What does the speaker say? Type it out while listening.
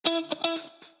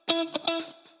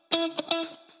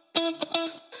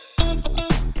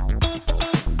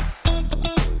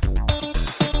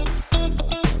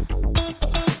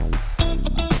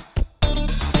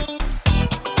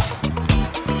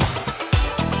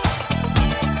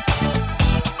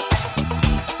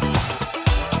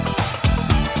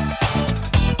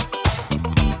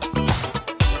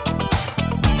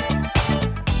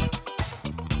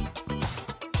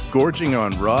gorging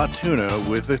on raw tuna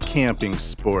with a camping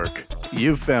spork.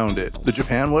 You've found it, the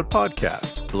Japan What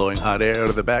Podcast, blowing hot air out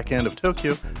of the back end of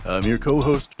Tokyo. I'm your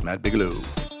co-host, Matt Bigelow.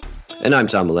 And I'm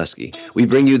Tom Molesky. We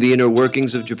bring you the inner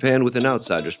workings of Japan with an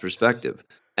outsider's perspective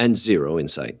and zero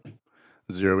insight.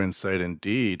 Zero insight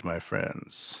indeed, my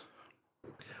friends.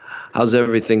 How's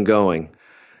everything going?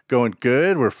 Going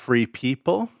good. We're free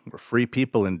people. We're free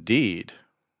people indeed.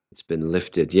 It's been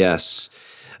lifted, yes.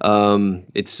 We're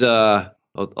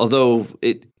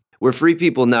free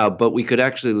people now, but we could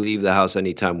actually leave the house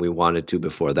anytime we wanted to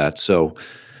before that. So,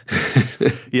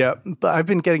 yeah, but I've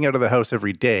been getting out of the house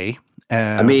every day.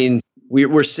 I mean,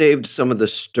 we're saved some of the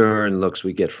stern looks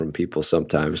we get from people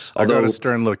sometimes. I got a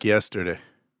stern look yesterday.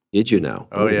 Did you now?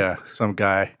 Oh, yeah. Some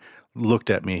guy looked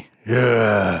at me.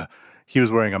 Yeah. He was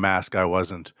wearing a mask. I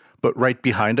wasn't. But right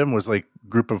behind him was like a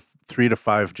group of 3 to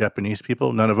 5 Japanese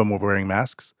people. None of them were wearing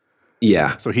masks.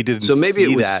 Yeah. So he didn't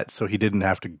see that, so he didn't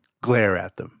have to glare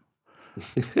at them.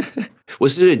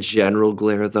 Was it a general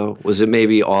glare, though? Was it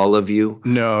maybe all of you?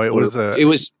 No, it was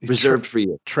reserved for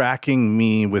you. Tracking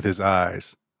me with his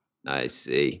eyes. I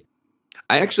see.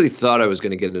 I actually thought I was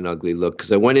going to get an ugly look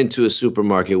because I went into a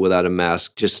supermarket without a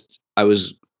mask. I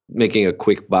was making a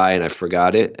quick buy and I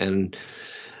forgot it, and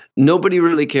nobody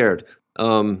really cared.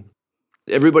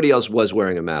 Everybody else was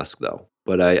wearing a mask, though.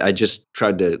 But I just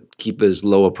tried to keep as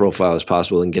low a profile as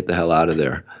possible and get the hell out of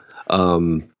there.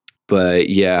 But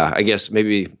yeah, I guess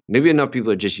maybe enough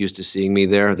people are just used to seeing me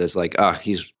there. That's like,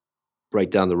 he's right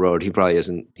down the road. He probably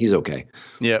isn't. He's okay.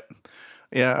 Yep.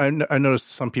 Yeah, I noticed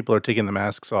some people are taking the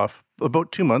masks off.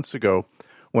 About 2 months ago,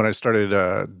 when I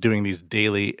started doing these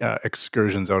daily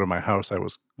excursions out of my house, I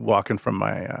was walking from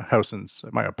my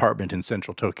my apartment in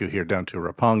central Tokyo here down to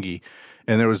Roppongi,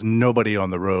 and there was nobody on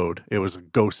the road. It was a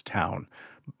ghost town.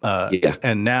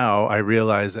 And now I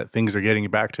realize that things are getting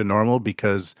back to normal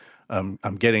because I'm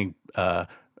getting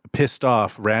pissed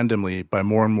off randomly by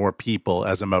more and more people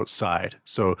as I'm outside.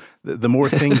 So the more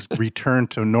things return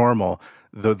to normal,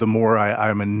 the more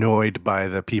I'm annoyed by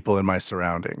the people in my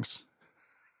surroundings.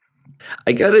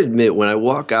 I got to admit, when I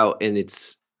walk out and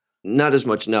it's not as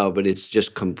much now, but it's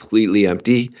just completely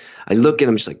empty, I look and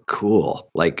I'm just like, cool.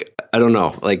 Like, I don't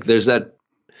know. Like, there's that.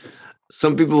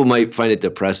 Some people might find it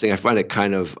depressing. I find it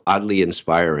kind of oddly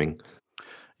inspiring.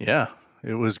 Yeah,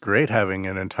 it was great having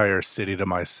an entire city to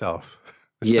myself.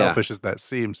 As selfish as that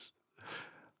seems.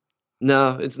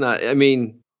 No, it's not. I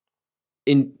mean,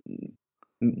 in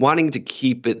wanting to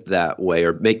keep it that way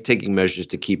or taking measures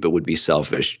to keep it would be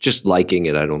selfish. Just liking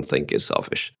it, I don't think, is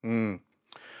selfish.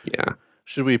 Yeah.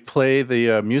 Should we play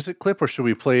the music clip, or should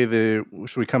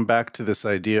we come back to this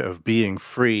idea of being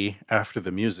free after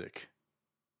the music?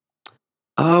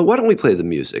 Why don't we play the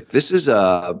music? This is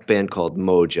a band called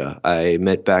Moja. I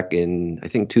met back in, I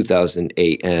think,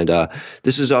 2008, and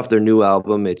this is off their new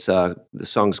album. It's the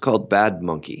song's called Bad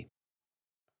Monkey.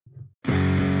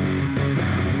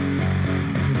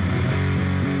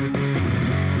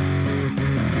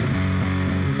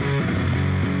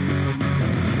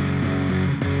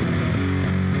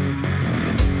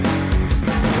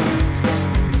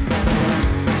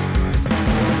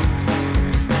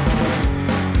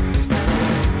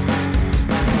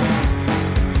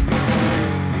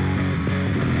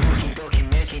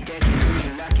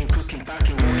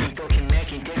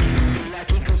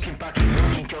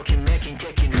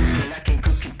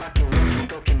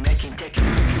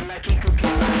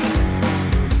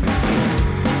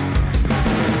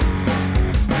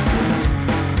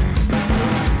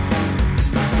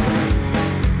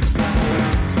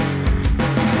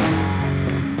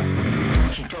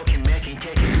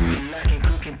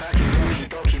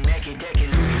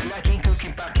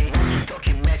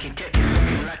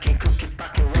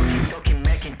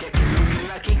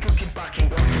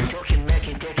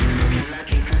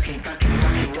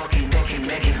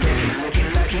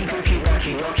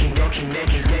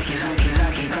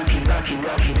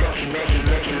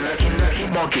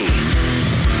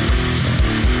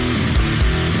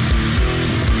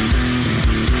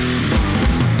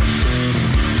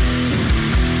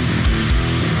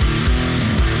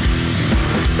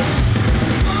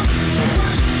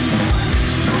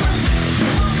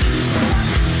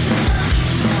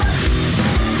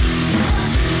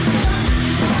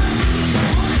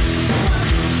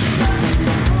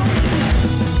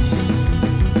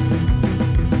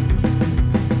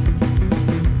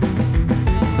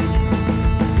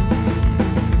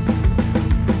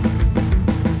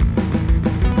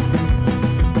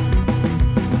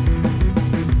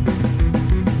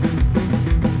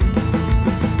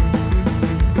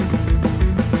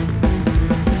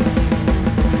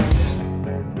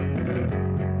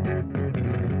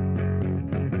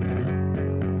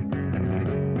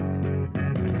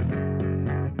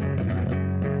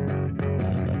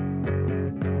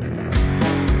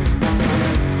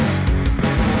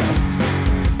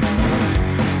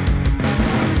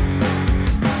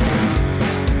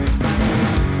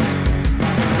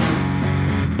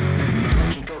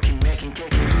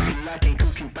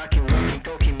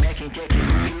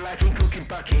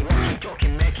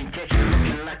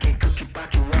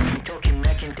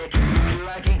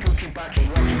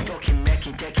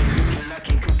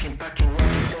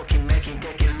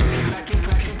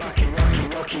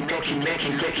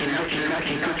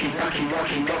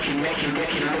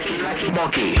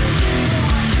 Monkey.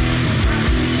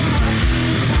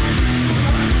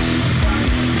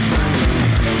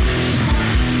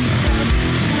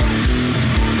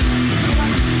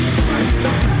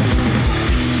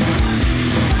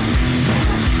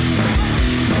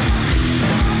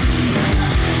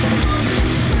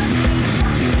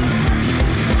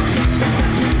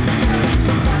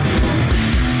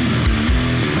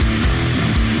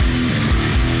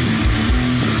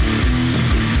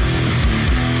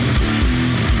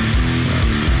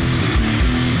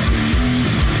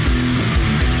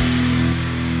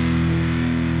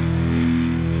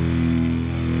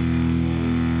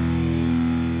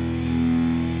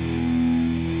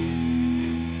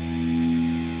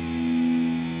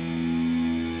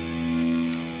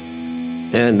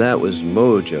 And that was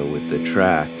Mojo with the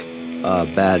track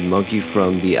Bad Monkey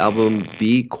from the album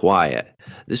Be Quiet.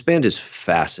 This band is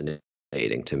fascinating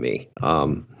to me.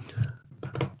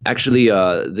 Actually,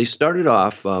 they started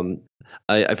off,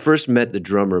 I first met the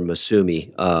drummer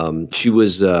Masumi. She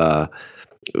was, they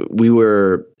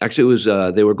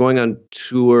were going on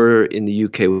tour in the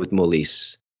UK with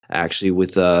Molise, actually,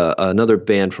 with another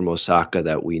band from Osaka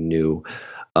that we knew.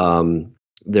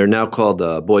 They're now called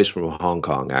Boys from Hong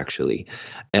Kong, actually.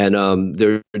 And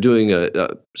they're doing a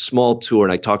small tour,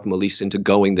 and I talked Molise into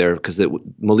going there because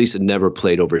Molise had never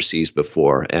played overseas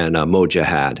before, and Moja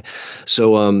had.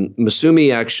 So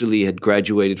Masumi actually had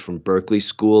graduated from Berklee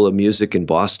School of Music in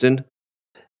Boston,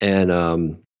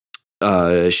 and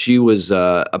she was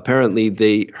apparently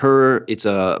it's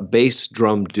a bass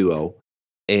drum duo,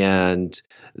 and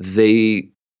they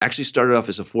actually started off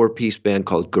as a 4-piece band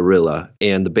called Gorilla,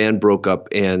 and the band broke up,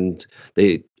 and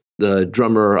the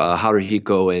drummer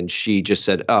Haruhiko and she just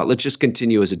said, let's just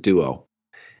continue as a duo.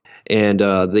 And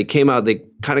they came out, they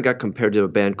kind of got compared to a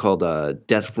band called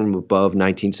Death from Above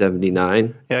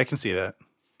 1979. Yeah, I can see that.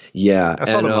 Yeah. I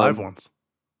saw them live once.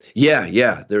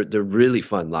 Yeah. They're really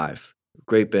fun live.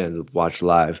 Great band to watch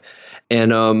live.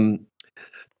 And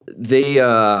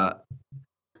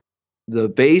the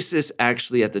bassist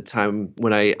actually at the time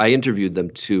when I interviewed them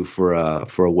too for a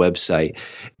website,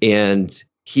 and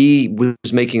he was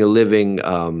making a living.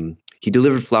 He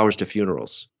delivered flowers to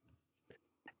funerals,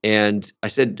 and I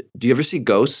said, "Do you ever see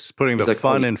ghosts?" It's putting the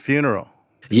fun in funeral.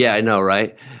 Yeah, I know,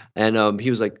 right? And he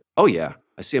was like, "Oh yeah,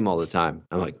 I see him all the time."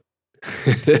 I'm like,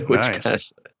 "Which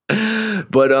nice."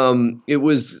 But it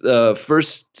was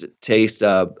first taste.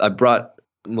 I brought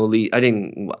Molise.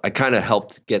 I kind of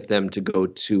helped get them to go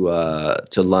to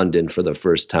London for the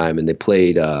first time, and they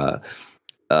played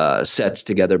sets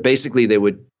together. Basically, they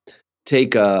would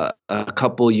take a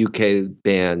couple UK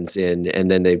bands in, and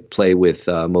then they play with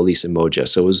Molise and Moja.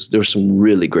 So there were some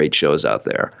really great shows out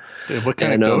there. Dude, what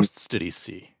kind of ghosts did he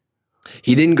see?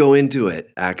 He didn't go into it,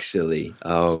 actually.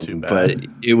 It's too bad. But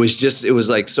it was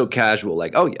like so casual,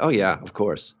 like, oh yeah, of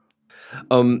course.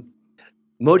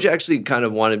 Moja actually kind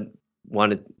of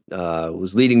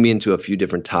was leading me into a few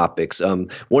different topics.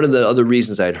 One of the other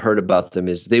reasons I had heard about them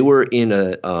is they were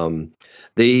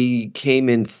they came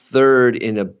in third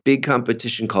in a big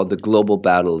competition called the Global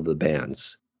Battle of the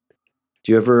Bands.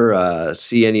 Do you ever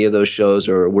see any of those shows,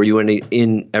 or were you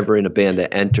ever in a band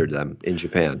that entered them in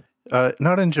Japan?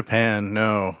 Not in Japan,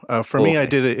 no. For me, I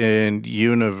did it in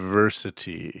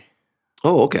university.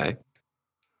 Oh, okay.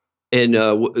 And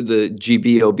the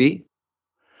GBOB?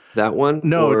 That one?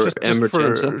 No,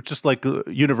 just like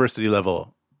university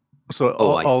level. So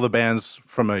all the bands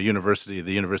from the University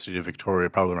of Victoria,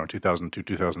 probably around 2002,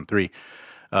 2003,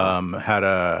 had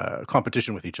a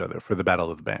competition with each other for the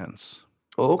Battle of the Bands.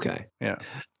 Oh, okay. Yeah.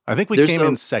 I think we came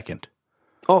in second.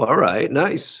 Oh, all right.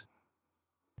 Nice.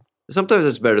 Sometimes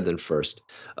it's better than first.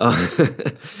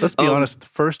 Let's be honest.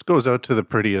 First goes out to the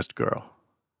prettiest girl.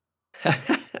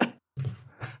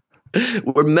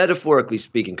 We're metaphorically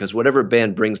speaking, because whatever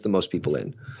band brings the most people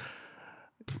in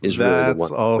is really the one.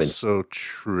 That's also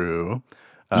true.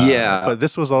 Yeah, but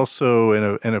this was also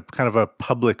in a kind of a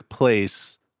public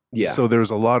place. Yeah. So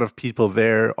there's a lot of people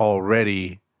there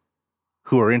already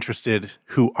who are interested,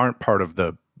 who aren't part of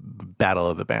the Battle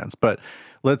of the Bands. But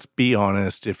let's be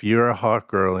honest, if you're a hot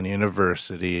girl in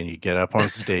university and you get up on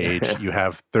stage, you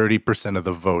have 30% of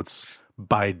the votes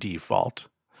by default.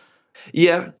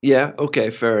 Yeah, okay,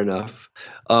 fair enough.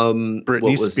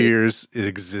 Britney Spears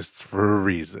exists for a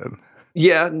reason.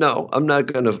 Yeah, no, I'm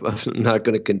not gonna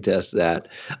contest that.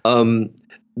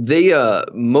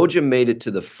 Moja made it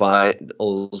to the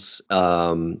finals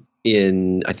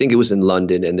I think it was in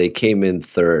London, and they came in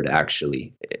third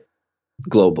actually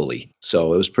globally.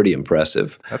 So it was pretty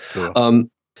impressive. That's cool.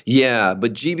 Yeah,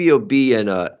 but GBOB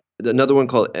and another one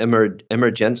called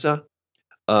Emergenza,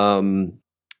 Um,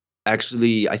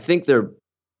 Actually, I think they're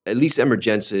at least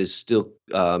Emergenza is still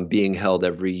being held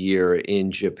every year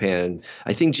in Japan.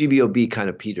 I think GBOB kind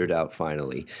of petered out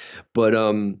finally, but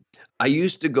I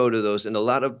used to go to those, and a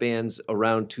lot of bands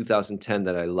around 2010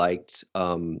 that I liked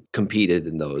competed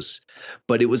in those.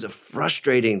 But it was a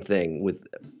frustrating thing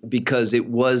because it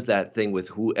was that thing with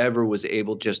whoever was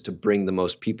able just to bring the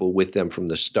most people with them from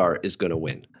the start is going to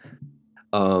win.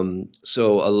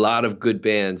 So a lot of good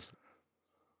bands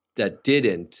that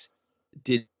did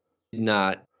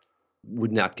not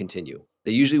would not continue.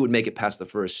 They usually would make it past the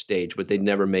first stage, but they'd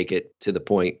never make it to the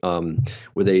point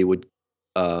where they would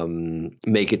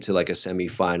make it to like a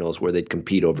semifinals where they'd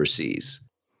compete overseas.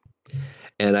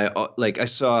 And I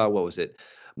saw, what was it?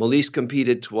 Molise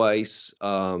competed twice.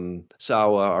 Sawa,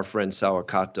 our friend Sawa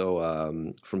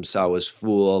Kato from Sawa's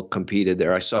Fool, competed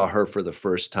there. I saw her for the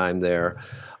first time there.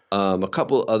 A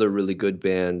couple other really good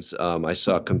bands I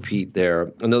saw compete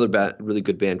there. Another really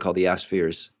good band called the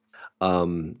Aspheres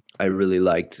I really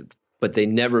liked, but they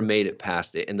never made it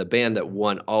past it. And the band that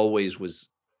won always was,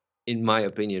 in my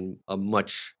opinion, a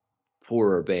much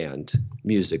poorer band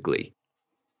musically.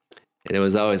 And it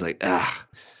was always like, ah.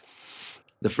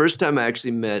 The first time I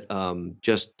actually met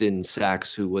Justin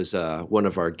Sachs, who was one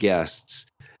of our guests,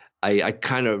 I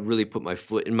kind of really put my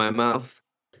foot in my mouth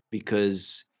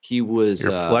because he was.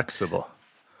 You're flexible.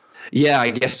 Yeah, I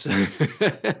guess,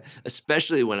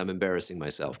 especially when I'm embarrassing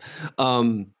myself.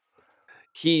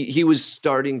 He was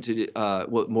starting to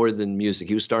more than music.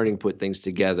 He was starting to put things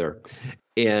together,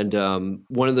 and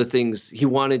one of the things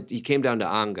he came down to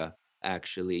Anga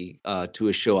actually to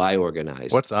a show I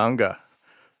organized. What's Anga?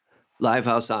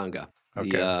 Livehouse Anga,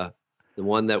 okay. The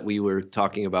one that we were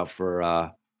talking about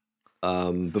for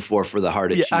before for the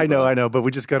Heart of Chiba. I know, but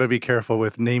we just got to be careful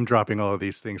with name dropping all of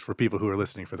these things for people who are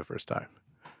listening for the first time.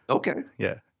 Okay.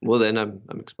 Yeah. Well, then I'm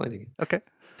explaining it.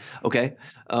 Okay.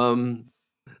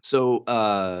 So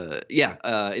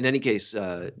in any case,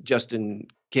 Justin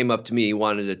came up to me, he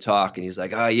wanted to talk, and he's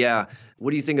like, yeah,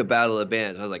 what do you think of Battle of the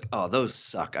Bands? I was like, oh, those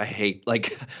suck.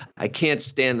 I can't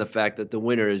stand the fact that the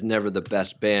winner is never the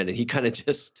best band. And he kind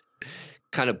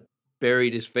of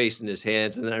buried his face in his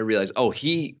hands. And then I realized, oh,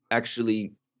 he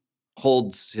actually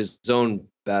holds his own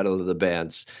Battle of the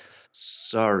Bands.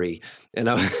 Sorry. And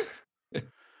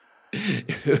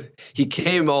he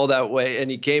came all that way,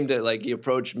 and he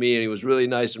approached me, and he was really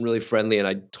nice and really friendly, and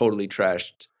I totally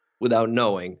trashed without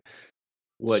knowing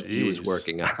what he was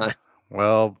working on.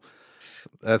 Well,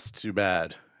 that's too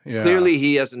bad. Yeah. Clearly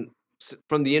he hasn't,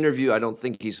 from the interview, I don't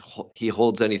think he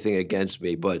holds anything against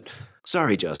me, but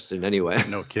sorry, Justin, anyway.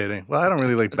 No kidding. Well, I don't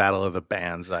really like Battle of the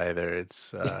Bands either.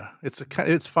 It's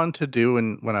fun to do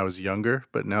when I was younger,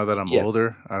 but now that I'm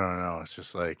older, I don't know. It's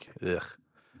just like, ugh.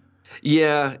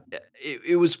 Yeah,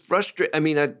 it was frustrating. I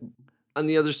mean, on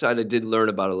the other side, I did learn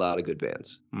about a lot of good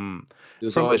bands. It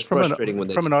was always frustrating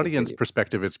from an audience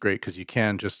perspective. It's great because you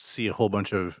can just see a whole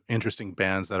bunch of interesting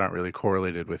bands that aren't really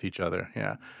correlated with each other.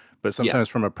 Yeah, but sometimes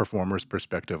from a performer's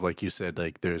perspective, like you said,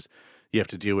 like you have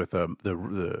to deal with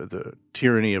the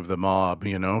tyranny of the mob.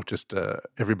 You know, just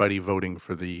everybody voting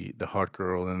for the hot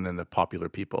girl, and then the popular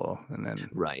people, and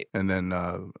then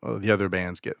the other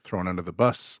bands get thrown under the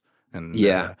bus. And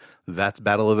that's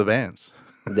Battle of the Bands.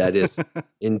 That is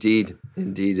indeed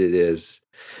it is.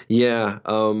 Yeah.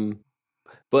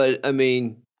 But I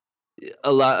mean,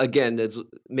 a lot, again,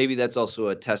 that's also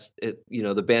a test.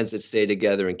 The bands that stay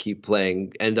together and keep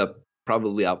playing end up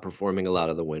probably outperforming a lot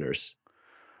of the winners.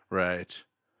 Right.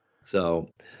 So,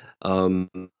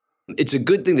 it's a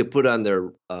good thing to put on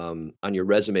your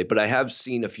resume, but I have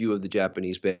seen a few of the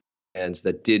Japanese bands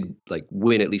that did like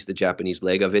win at least the Japanese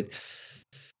leg of it.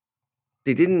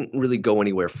 They didn't really go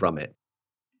anywhere from it.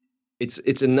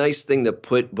 It's a nice thing to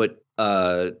put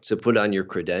on your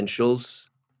credentials,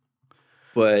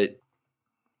 but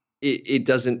it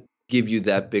doesn't give you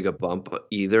that big a bump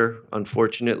either,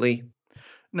 unfortunately.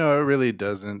 No, it really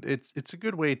doesn't. It's a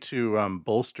good way to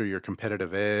bolster your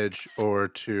competitive edge or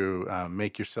to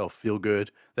make yourself feel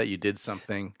good that you did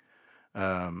something.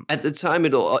 At the time,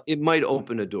 it might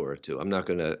open a door or two.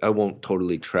 I won't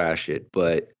totally trash it,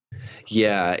 but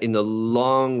yeah, in the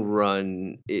long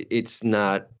run, it's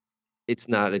not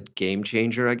a game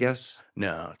changer, I guess.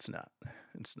 No, it's not.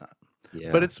 It's not.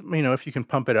 Yeah. But it's, if you can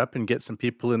pump it up and get some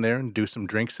people in there and do some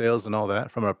drink sales and all that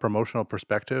from a promotional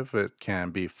perspective, it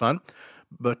can be fun.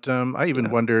 But I even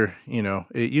wonder,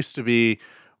 it used to be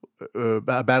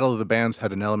Battle of the Bands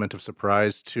had an element of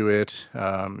surprise to it.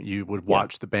 You would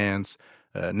watch the bands.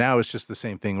 Now it's just the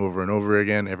same thing over and over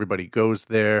again. Everybody goes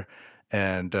there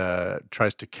and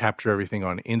tries to capture everything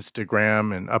on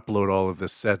Instagram and upload all of the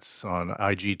sets on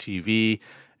IGTV.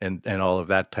 and all of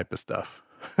that type of stuff.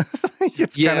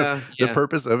 It's kind of the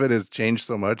purpose of it has changed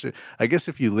so much. I guess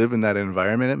if you live in that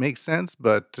environment, it makes sense,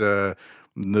 but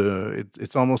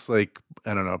it's almost like,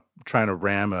 I don't know, trying to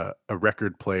ram a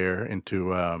record player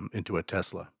into a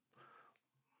Tesla.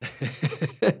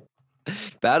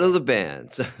 Battle of the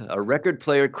Bands, a record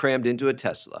player crammed into a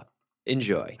Tesla.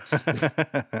 Enjoy.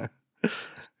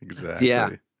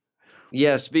 Exactly.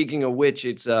 Yeah. Speaking of which,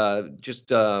 it's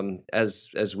just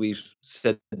as we've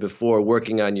said before,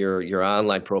 working on your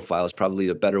online profile is probably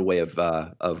a better way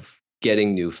of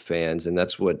getting new fans, and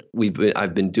that's what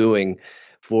I've been doing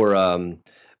for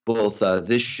both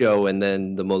this show and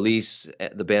then the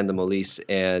band The Molise,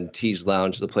 and Tease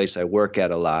Lounge, the place I work at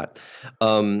a lot.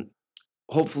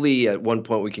 Hopefully, at one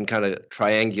point we can kind of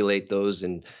triangulate those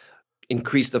and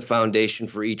increase the foundation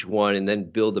for each one, and then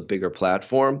build a bigger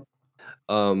platform.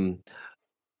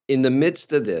 In the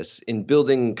midst of this, in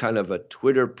building kind of a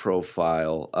Twitter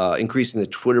profile, increasing the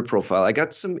Twitter profile, I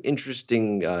got some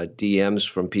interesting DMs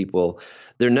from people.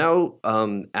 They're now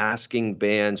asking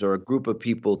bands or a group of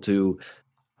people to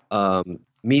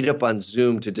meet up on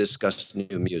Zoom to discuss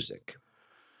new music.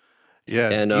 Yeah.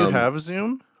 And do you have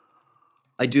Zoom?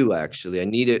 I do, actually. I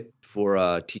need it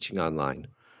for teaching online.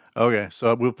 Okay,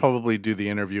 so we'll probably do the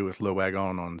interview with Le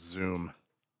Wagon on Zoom.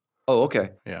 Oh,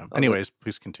 okay. Yeah. Anyways,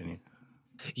 please continue.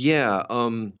 Yeah.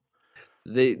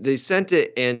 They sent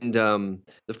it, and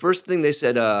the first thing they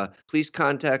said, please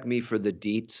contact me for the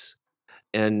deets,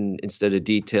 and instead of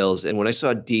details. And when I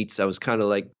saw deets, I was kind of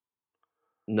like,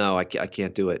 no, I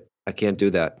can't do it. I can't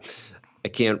do that. I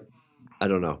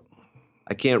don't know.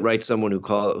 I can't write someone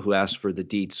who asks for the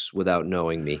deets without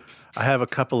knowing me. I have a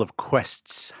couple of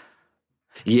quests.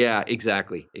 Yeah,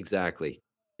 exactly.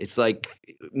 It's like,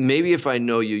 maybe if I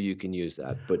know you, you can use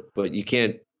that, but you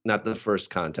can't. Not the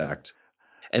first contact.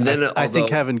 And then I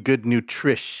think having good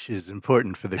nutrition is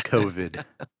important for the COVID.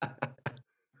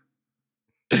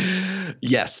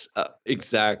 Yes,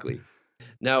 exactly.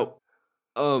 Now,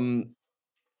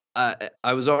 I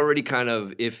was already kind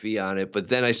of iffy on it, but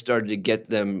then I started to get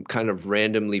them kind of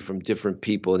randomly from different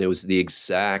people, and it was the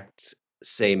exact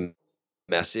same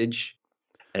message.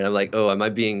 And I'm like, oh, am I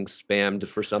being spammed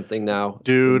for something now?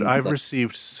 Dude, I've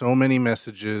received so many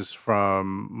messages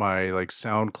from my like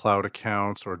SoundCloud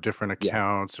accounts or different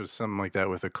accounts or something like that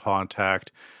with a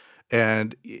contact.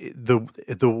 And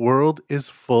the world is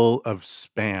full of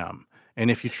spam. And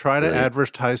if you try to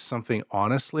advertise something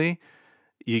honestly,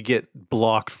 you get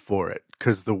blocked for it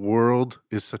because the world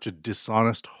is such a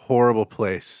dishonest, horrible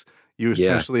place. You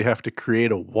essentially have to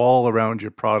create a wall around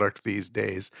your product these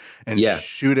days and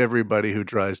shoot everybody who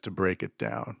tries to break it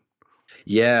down.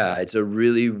 Yeah, it's a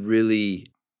really,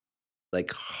 really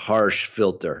like harsh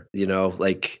filter,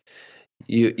 like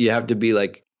you have to be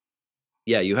like,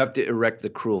 you have to erect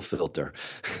the cruel filter.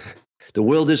 The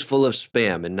world is full of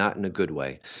spam, and not in a good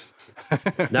way.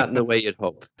 Not in the way you'd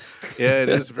hope. Yeah, it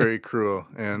is very cruel.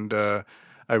 And I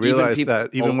realize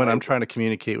that even when I'm trying to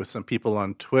communicate with some people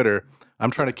on Twitter, I'm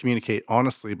trying to communicate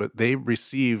honestly, but they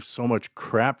receive so much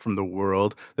crap from the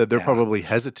world that they're probably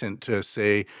hesitant to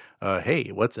say,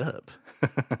 hey, what's up?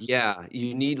 Yeah,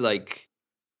 you need like,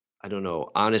 I don't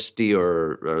know, honesty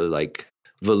or like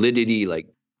validity, like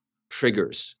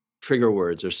trigger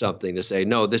words or something to say,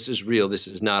 no, this is real. This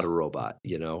is not a robot,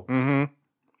 Mm-hmm.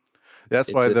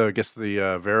 That's why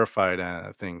the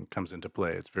verified thing comes into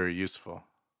play. It's very useful.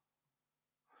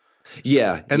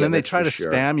 Yeah. And then they try to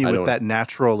spam you with that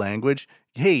natural language.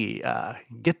 Hey,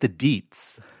 get the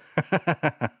deets.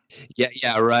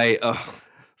 Yeah, right. Oh.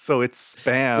 So it's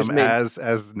spam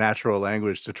as natural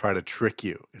language to try to trick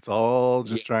you. It's all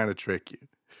just trying to trick you.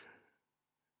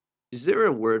 Is there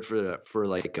a word for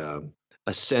like a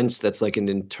sense that's like an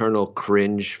internal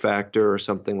cringe factor or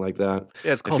something like that?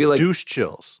 Yeah, it's called douche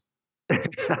chills.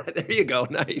 There you go.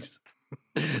 Nice.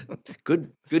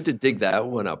 Good to dig that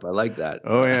one up. I like that.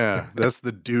 Oh yeah, that's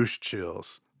the douche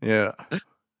chills. Yeah.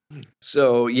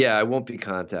 So I won't be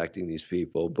contacting these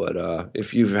people, but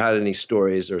if you've had any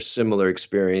stories or similar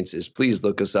experiences, please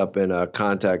look us up and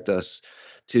contact us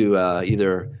to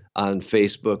either on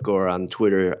Facebook or on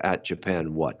Twitter at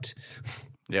Japan What.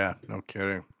 Yeah, no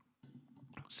kidding.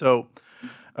 So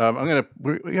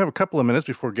we have a couple of minutes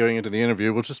before going into the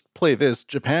interview. We'll just play this.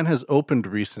 Japan has opened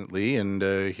recently, and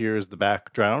here's the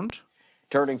background.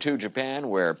 Turning to Japan,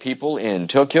 where people in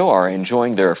Tokyo are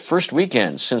enjoying their first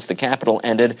weekend since the capital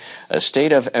ended a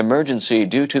state of emergency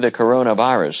due to the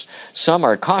coronavirus. Some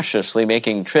are cautiously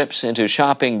making trips into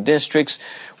shopping districts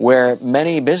where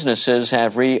many businesses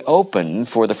have reopened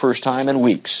for the first time in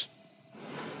weeks.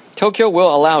 Tokyo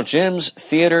will allow gyms,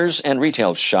 theaters, and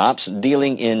retail shops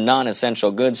dealing in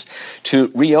non-essential goods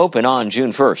to reopen on June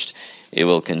 1st. It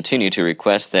will continue to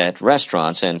request that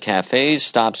restaurants and cafes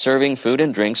stop serving food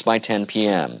and drinks by 10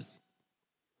 p.m.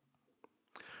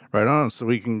 Right on. So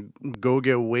we can go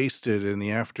get wasted in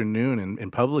the afternoon in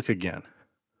public again.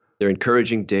 They're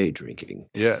encouraging day drinking.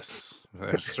 Yes,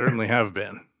 there certainly have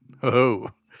been. Oh.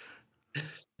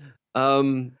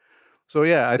 So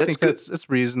yeah, I think it's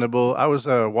reasonable. I was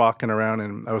walking around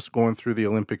and I was going through the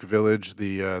Olympic Village,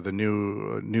 the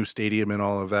new stadium and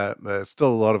all of that. Still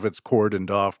a lot of it's cordoned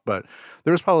off, but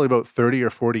there was probably about 30 or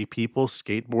 40 people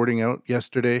skateboarding out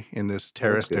yesterday in this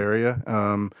terraced area.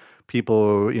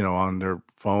 People, on their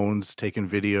phones taking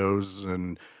videos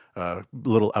and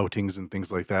little outings and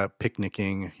things like that,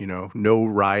 picnicking. No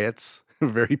riots,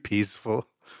 very peaceful.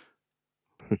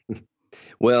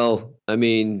 Well, I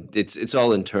mean, it's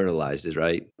all internalized,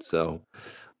 right? So,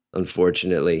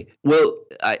 unfortunately, well,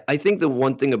 I think the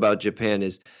one thing about Japan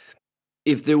is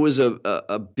if there was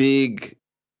a big,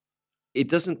 it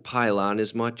doesn't pile on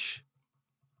as much.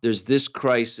 There's this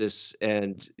crisis,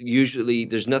 and usually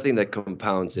there's nothing that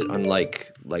compounds it,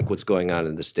 unlike what's going on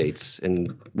in the States.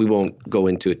 And we won't go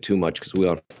into it too much because we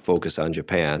want to focus on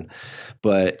Japan.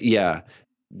 But yeah.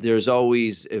 There's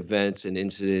always events and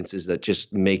incidences that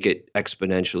just make it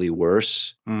exponentially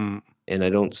worse. And I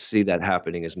don't see that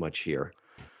happening as much here.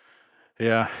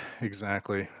 Yeah,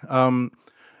 exactly. And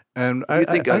I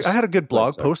had a good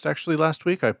blog post actually last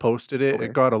week. I posted it. Okay.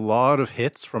 It got a lot of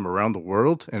hits from around the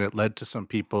world, and it led to some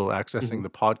people accessing the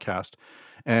podcast.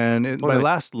 And my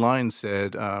last line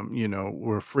said,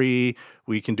 we're free,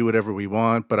 we can do whatever we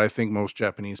want, but I think most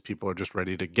Japanese people are just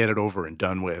ready to get it over and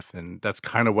done with. And that's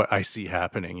kind of what I see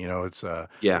happening. It's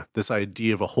this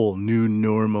idea of a whole new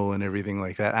normal and everything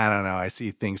like that. I don't know. I see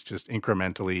things just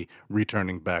incrementally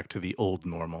returning back to the old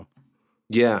normal.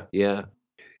 Yeah, yeah.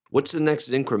 What's the next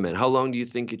increment? How long do you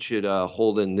think it should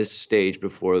hold in this stage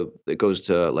before it goes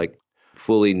to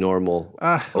fully normal?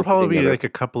 It'll probably be like a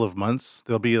couple of months.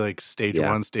 There'll be like stage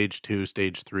 1, stage 2,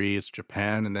 stage 3. It's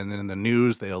Japan. And then in the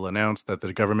news, they'll announce that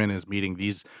the government is meeting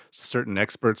these certain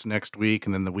experts next week.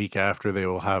 And then the week after, they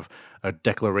will have a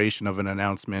declaration of an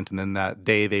announcement. And then that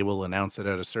day, they will announce it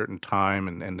at a certain time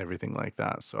and everything like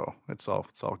that. So it's all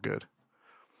good.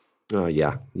 Oh,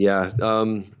 yeah. Yeah.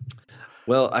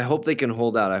 Well, I hope they can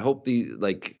hold out. I hope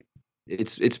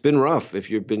it's been rough if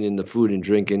you've been in the food and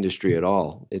drink industry at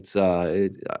all.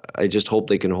 I just hope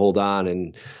they can hold on,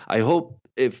 and I hope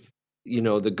if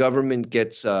the government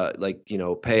gets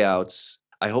payouts,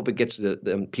 I hope it gets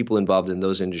the people involved in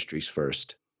those industries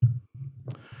first.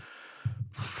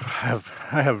 I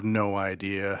have no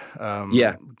idea.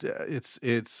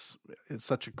 It's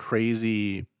such a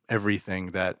crazy everything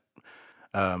that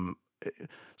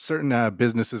certain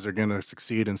businesses are going to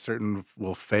succeed and certain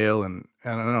will fail, and I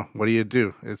don't know. What do you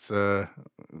do? It's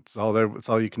all there. It's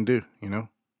all you can do.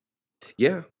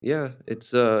 Yeah. It's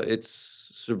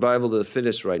survival of the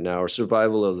fittest right now, or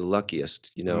survival of the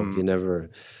luckiest. You never.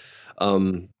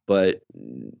 But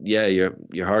yeah,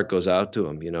 your heart goes out to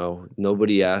them.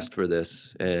 Nobody asked for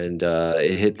this, and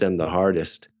it hit them the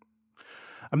hardest.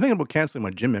 I'm thinking about canceling my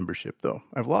gym membership, though.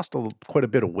 I've lost quite a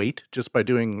bit of weight just by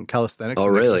doing calisthenics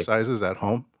and exercises at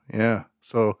home. Yeah.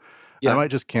 So I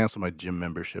might just cancel my gym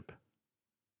membership.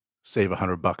 Save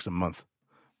 $100 a month.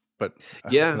 But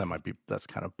that's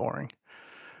kind of boring.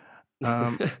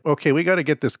 Okay, we got to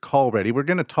get this call ready. We're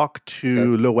going to talk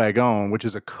to Le Wagon, which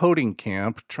is a coding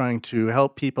camp trying to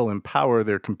help people empower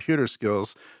their computer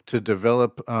skills to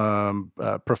develop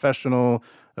professional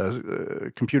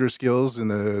computer skills in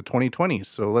the 2020s.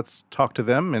 So let's talk to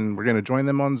them, and we're going to join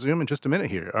them on Zoom in just a minute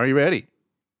here. Are you ready?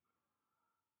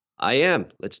 I am.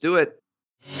 Let's do it.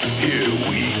 Here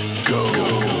we go.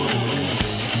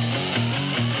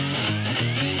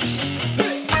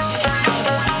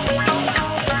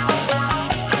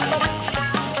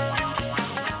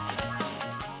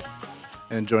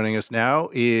 And joining us now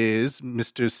is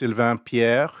Mr. Sylvain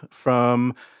Pierre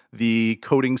from the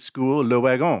coding school Le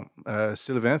Wagon.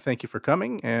 Sylvain, thank you for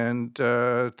coming and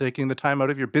taking the time out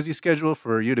of your busy schedule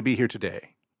for you to be here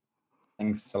today.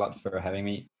 Thanks a lot for having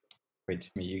me. Great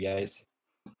to meet you guys.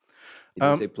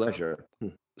 It's a pleasure.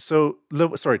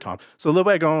 Sorry, Tom. So Le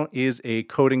Wagon is a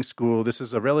coding school. This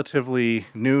is a relatively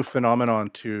new phenomenon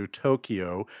to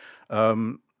Tokyo.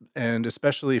 And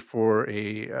especially for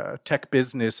a tech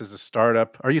business as a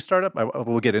startup. Are you a startup?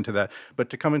 We'll get into that. But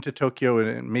to come into Tokyo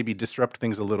and maybe disrupt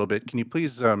things a little bit, can you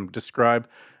please describe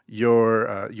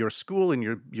your school and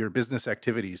your business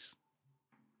activities?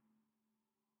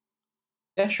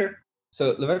 Yeah, sure.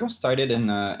 So Le Wagon started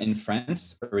in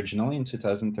France originally in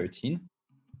 2013.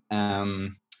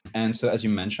 And so, as you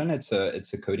mentioned, it's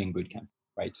a coding bootcamp,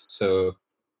 right? So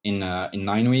in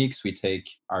 9 weeks, we take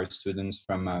our students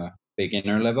from a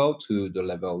beginner level to the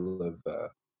level of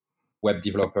web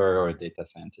developer or data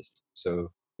scientist.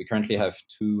 So we currently have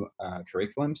two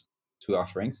curriculums, two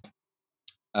offerings.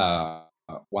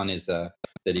 One is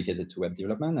dedicated to web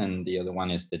development, and the other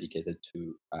one is dedicated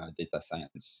to data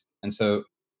science. And so,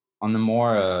 on a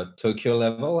more Tokyo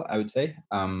level, I would say,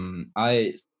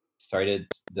 I started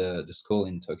the school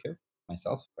in Tokyo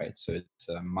myself, right? So it's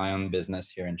my own business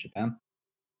here in Japan,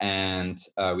 and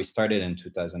we started in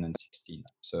 2016.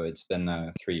 So it's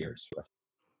been 3 years roughly.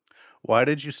 Why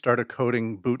did you start a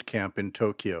coding boot camp in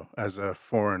Tokyo as a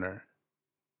foreigner?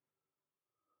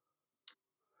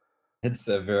 It's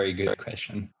a very good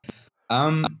question.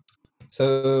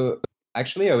 So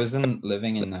actually, I wasn't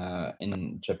living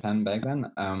in Japan back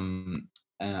then.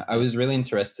 I was really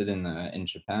interested in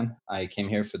Japan. I came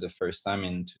here for the first time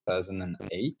in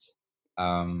 2008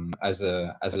 as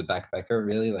a backpacker,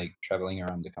 really like traveling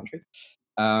around the country.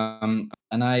 And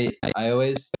I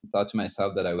always thought to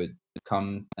myself that I would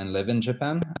come and live in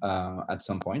Japan at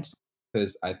some point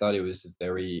because I thought it was a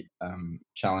very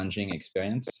challenging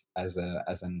experience as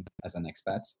an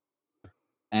expat.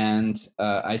 And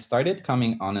I started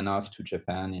coming on and off to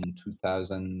Japan in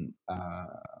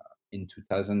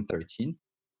 2013.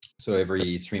 So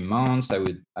every 3 months, I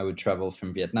would travel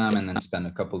from Vietnam and then spend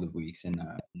a couple of weeks in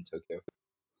Tokyo.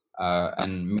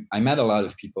 And I met a lot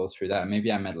of people through that.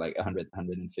 Maybe I met like 100,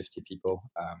 150 people.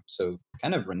 So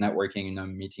kind of networking,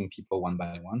 meeting people one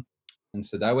by one. And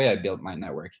so that way I built my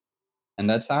network. And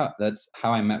that's how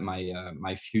I met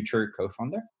my future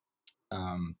co-founder,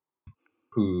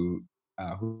 who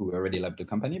already left the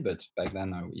company, but back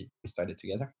then we started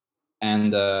together,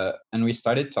 and we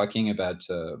started talking about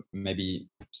maybe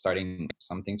starting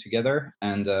something together,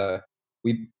 and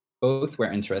we both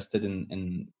were interested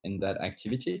in that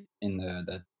activity, in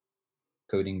that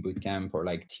coding bootcamp, or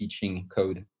like teaching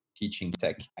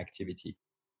tech activity.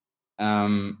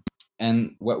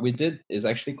 And what we did is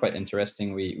actually quite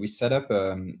interesting. We set up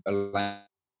a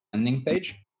landing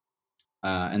page,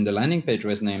 and the landing page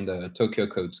was named Tokyo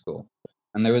Code School.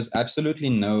 And there was absolutely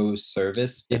no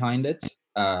service behind it.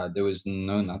 There was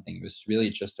nothing. It was really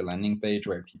just a landing page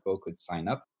where people could sign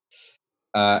up.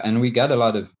 And we got a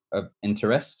lot of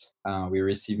interest. We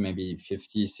received maybe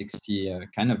 50, 60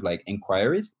 kind of like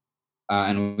inquiries.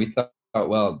 And we thought,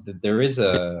 well, there is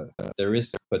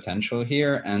potential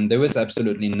here. And there was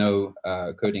absolutely no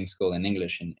coding school in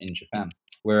English in Japan,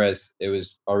 whereas it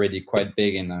was already quite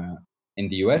big in the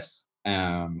US,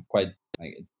 quite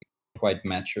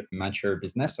mature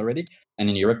business already, and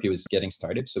in Europe it was getting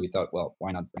started. So we thought, well,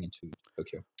 why not bring it to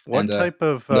Tokyo? What type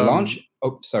of the launch?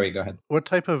 Oh, sorry, go ahead. What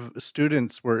type of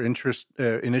students were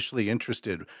initially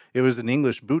interested? It was an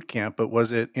English boot camp, but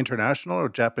was it international or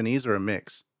Japanese or a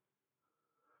mix?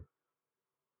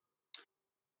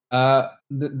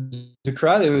 The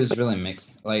crowd, it was really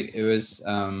mixed. Like it was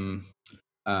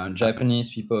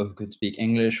Japanese people who could speak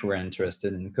English, who were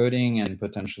interested in coding and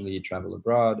potentially travel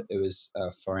abroad. It was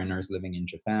foreigners living in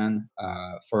Japan,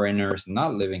 foreigners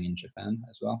not living in Japan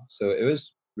as well. So it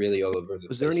was really all over the place.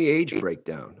 Was there any age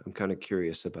breakdown? I'm kind of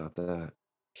curious about that.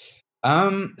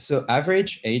 So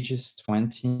average age is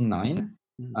 29.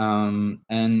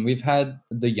 And we've had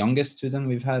the youngest student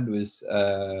we've had was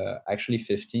actually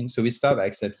 15. So we stopped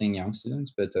accepting young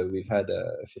students, but we've had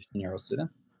a 15-year-old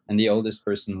student, and the oldest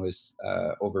person was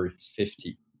over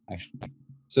 50 actually.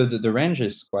 So the range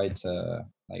is quite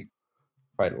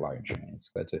large. Right? It's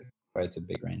quite a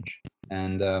big range.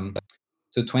 And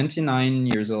so 29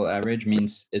 years old average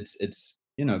means it's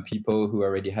people who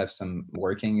already have some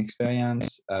working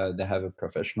experience. They have a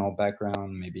professional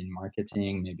background, maybe in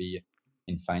marketing, maybe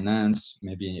in finance,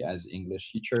 maybe as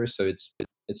English teachers. So it's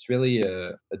really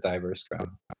a diverse crowd.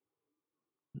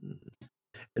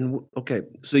 And okay,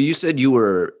 so you said you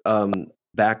were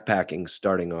backpacking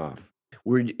starting off.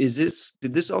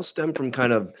 Did this all stem from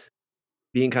kind of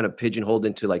being kind of pigeonholed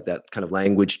into like that kind of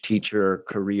language teacher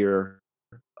career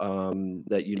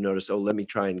that you noticed? Oh, let me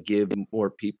try and give more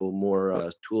people more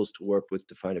tools to work with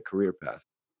to find a career path.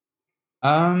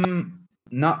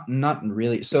 Not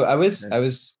really. So I was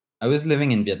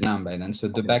living in Vietnam by then. So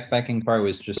the backpacking part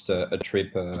was just a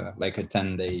trip, like a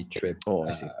 10-day trip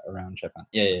around Japan.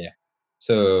 Yeah.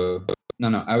 So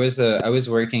no, I was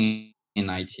working in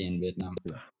IT in Vietnam.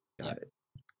 Got it.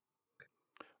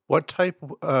 What type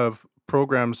of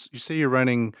programs? You say you're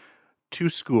running two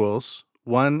schools.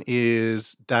 One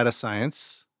is data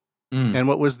science, and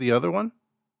what was the other one?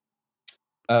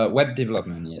 Web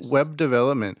development. Yes. Web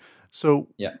development. So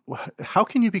yeah, how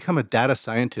can you become a data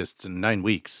scientist in 9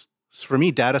 weeks? For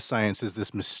me, data science is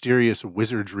this mysterious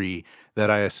wizardry that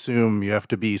I assume you have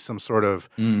to be some sort of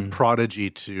prodigy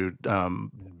to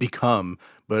become.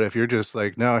 But if you're just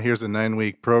like, no, here's a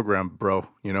 9-week program, bro,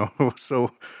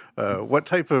 So, what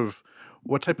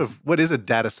is a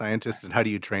data scientist, and how do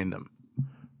you train them?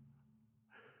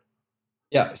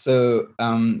 Yeah, so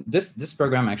this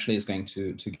program actually is going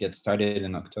to get started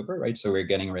in October, right? So we're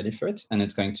getting ready for it, and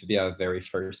it's going to be our very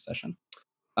first session.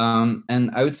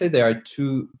 And I would say there are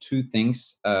two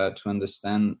things to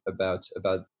understand about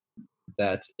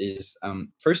that is,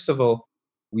 first of all,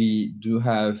 we do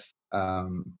have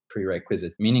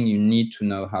prerequisite, meaning you need to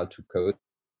know how to code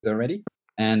already,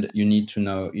 and you need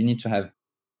to have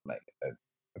like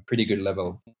a pretty good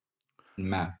level in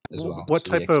math as well. What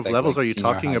So we type of expect, levels like, are you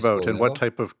senior talking high about, school and what level.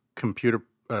 type of computer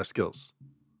skills?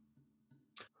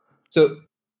 So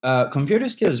computer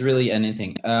skills, really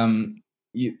anything.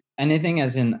 Anything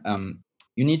as in,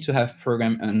 you need to have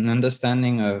an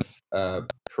understanding of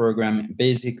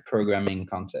basic programming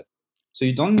concept. So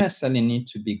you don't necessarily need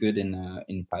to be good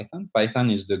in Python. Python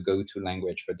is the go-to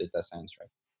language for data science, right?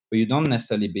 But you don't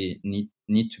necessarily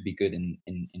need to be good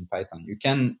in Python. You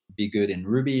can be good in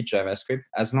Ruby, JavaScript,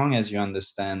 as long as you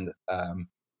understand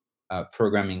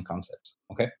programming concepts.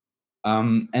 Okay.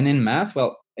 And in math,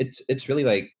 well, it's really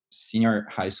like senior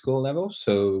high school level.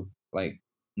 So like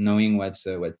knowing what's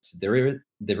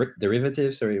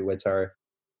derivatives, or what are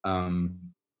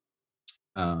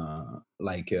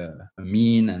like a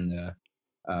mean and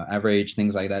average,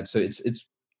 things like that. So it's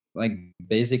like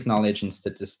basic knowledge in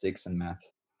statistics and math.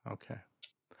 Okay.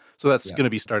 So that's going to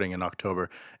be starting in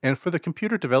October. And for the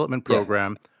computer development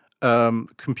program,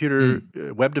 computer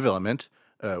web development,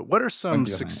 what are some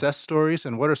success stories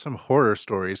and what are some horror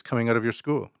stories coming out of your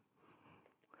school?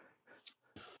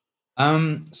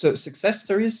 So success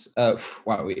stories,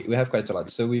 wow, we have quite a lot.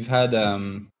 So we've had,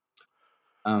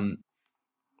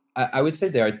 I would say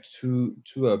there are two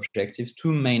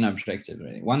main objectives,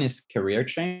 really. One is career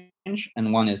change,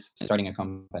 and one is starting a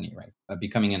company, right?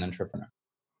 Becoming an entrepreneur.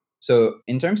 So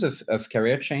in terms of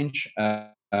career change,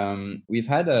 we've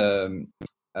had a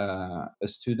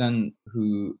student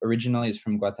who originally is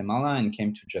from Guatemala and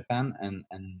came to Japan and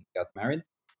got married,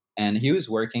 and he was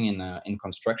working in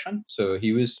construction. So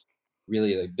he was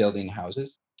really like building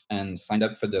houses, and signed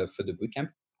up for the bootcamp,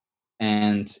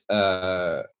 and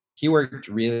he worked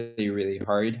really, really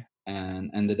hard and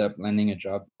ended up landing a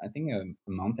job, I think a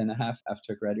month and a half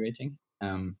after graduating.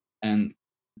 And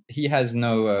he has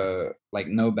no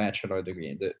bachelor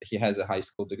degree. He has a high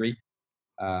school degree,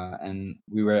 and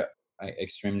we were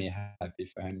extremely happy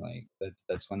for him. Like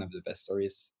that's one of the best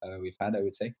stories we've had, I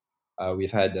would say.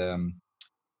 We've had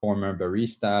former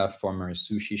barista, former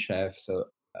sushi chef, so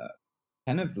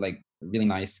kind of like really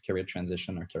nice career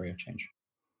transition or career change.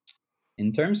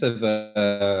 In terms of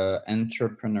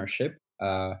entrepreneurship,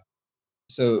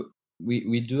 so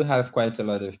we do have quite a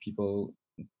lot of people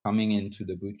coming into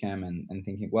the bootcamp and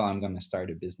thinking, well, I'm going to start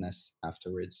a business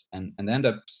afterwards, and end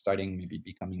up maybe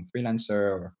becoming freelancer,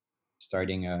 or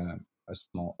starting a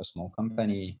small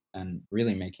company, and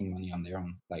really making money on their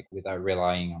own, like without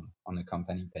relying on a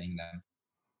company paying them.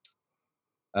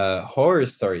 Horror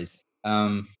stories.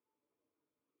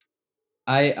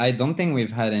 I don't think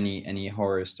we've had any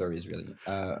horror stories, really.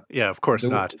 Yeah, of course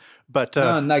not. But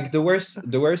no, like the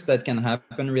worst that can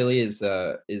happen really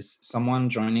is someone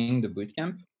joining the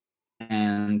bootcamp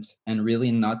and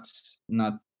really not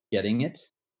getting it.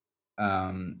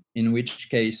 In which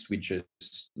case we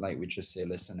just say,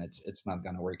 listen, it's not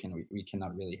gonna work, and we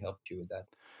cannot really help you with that.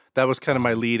 That was kind of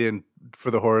my lead in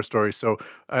for the horror story. So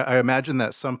I imagine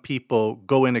that some people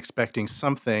go in expecting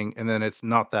something, and then it's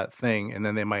not that thing, and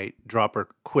then they might drop or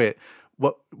quit.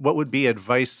 What would be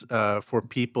advice for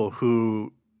people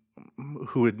who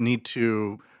would need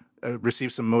to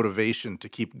receive some motivation to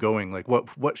keep going? Like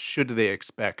what should they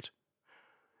expect?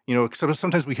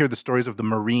 Sometimes we hear the stories of the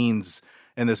Marines,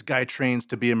 and this guy trains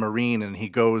to be a Marine, and he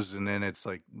goes, and then it's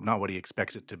like not what he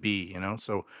expects it to be.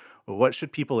 So what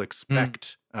should people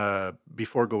expect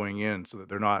before going in, so that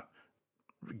they're not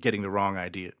getting the wrong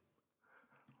idea?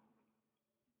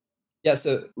 Yeah,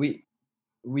 so we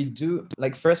do,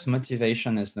 like, first,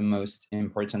 motivation is the most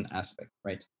important aspect,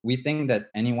 right? We think that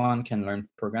anyone can learn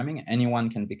programming, anyone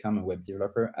can become a web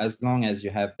developer, as long as you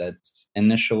have that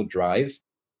initial drive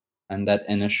and that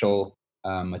initial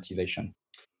motivation.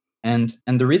 And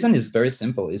the reason is very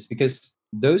simple, is because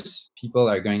those people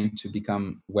are going to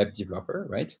become web developer,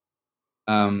 right?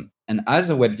 And as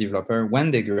a web developer,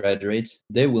 when they graduate,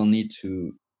 they will need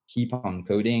to keep on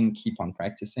coding, keep on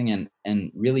practicing,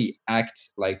 and really act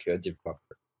like a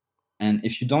developer. And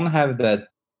if you don't have that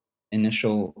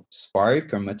initial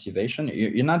spark or motivation,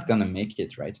 you're not going to make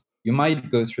it, right? You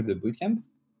might go through the bootcamp,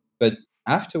 but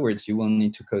afterwards you will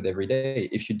need to code every day.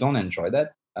 If you don't enjoy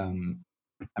that,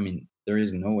 I mean, there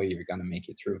is no way you're going to make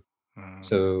it through.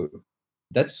 So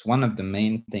that's one of the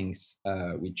main things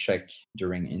we check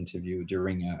during interview,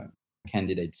 during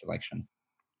candidate selection.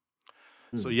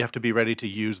 So you have to be ready to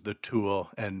use the tool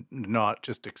and not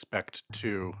just expect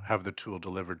to have the tool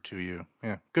delivered to you.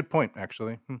 Yeah, good point,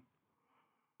 actually.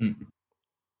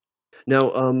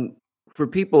 Now, for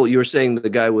people, you were saying the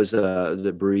guy was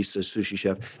the barista, sushi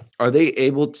chef. Are they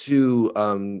able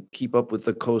to keep up with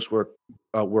the coursework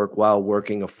work while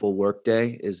working a full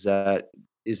workday? Is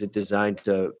it designed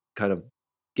to kind of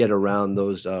get around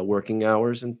those working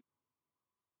hours? And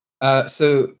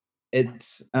So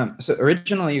it's so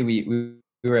originally we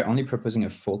were only proposing a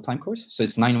full-time course, so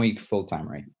it's 9-week full-time,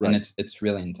 right? And it's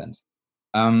really intense.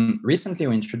 Recently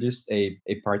we introduced a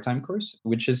part-time course,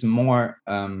 which is more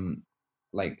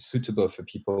like suitable for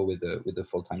people with a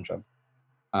full-time job.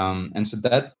 And so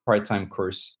that part-time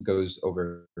course runs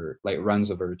over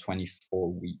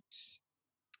 24 weeks.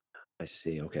 I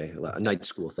see. Okay, a night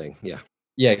school thing. Yeah.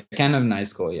 Yeah, kind of night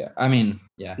school. Yeah, I mean,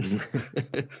 yeah.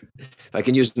 If I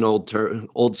can use an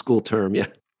old school term, yeah.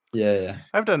 Yeah.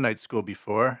 I've done night school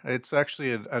before. It's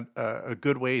actually a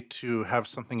good way to have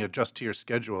something adjust to your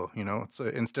schedule. You know, it's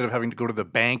instead of having to go to the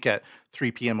bank at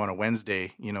 3 p.m. on a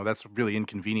Wednesday, you know, that's really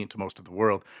inconvenient to most of the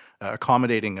world.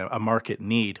 Accommodating a market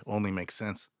need only makes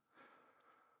sense.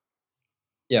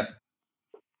 Yeah.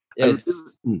 Oh,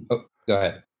 go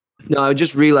ahead. No, I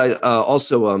just realized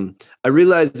I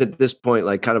realized at this point,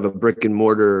 like kind of a brick and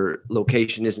mortar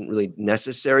location isn't really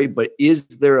necessary, but is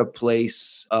there a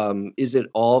place, is it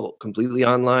all completely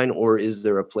online, or is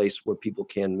there a place where people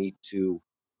can meet to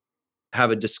have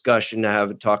a discussion, to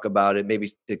have a talk about it,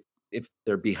 maybe if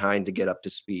they're behind to get up to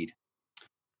speed?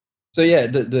 So yeah,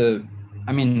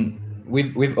 I mean,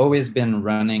 we've always been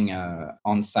running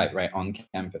on site, right, on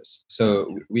campus.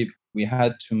 So we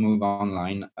had to move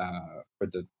online for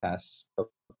the past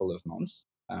couple of months,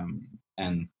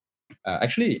 and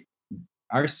actually,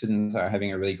 our students are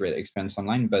having a really great experience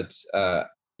online. But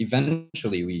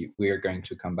eventually, we are going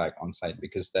to come back on site,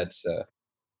 because that's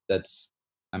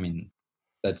I mean,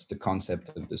 that's the concept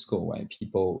of the school, why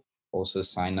people also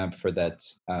sign up for that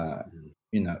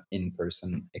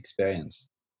in-person experience.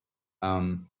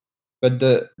 But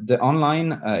the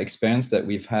online experience that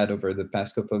we've had over the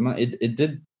past couple of months, it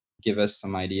did give us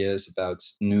some ideas about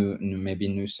maybe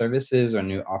new services or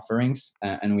new offerings,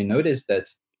 and we noticed that,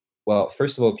 well,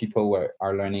 first of all, people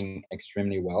are learning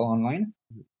extremely well online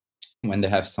when they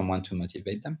have someone to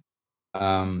motivate them,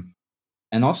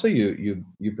 and also you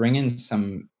bring in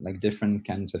some like different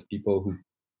kinds of people who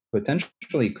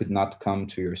potentially could not come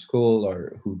to your school,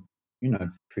 or who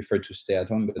prefer to stay at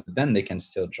home, but then they can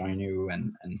still join you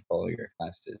and follow your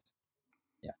classes.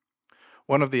 Yeah.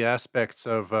 One of the aspects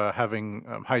of having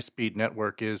high-speed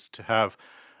network is to have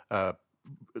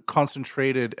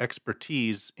concentrated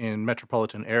expertise in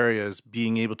metropolitan areas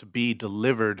being able to be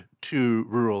delivered to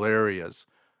rural areas,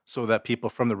 so that people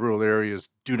from the rural areas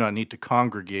do not need to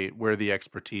congregate where the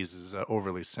expertise is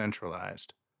overly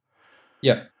centralized.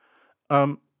 Yeah.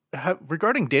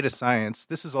 Regarding data science,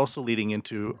 this is also leading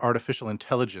into artificial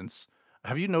intelligence.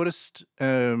 Have you noticed,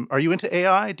 are you into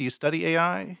AI? Do you study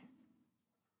AI?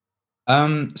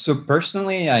 So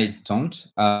personally, I don't.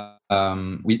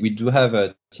 We do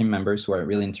have team members who are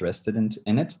really interested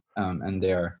in it, and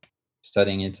they are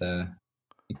studying it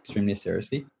extremely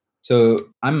seriously.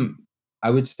 So I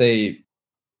would say,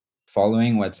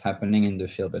 following what's happening in the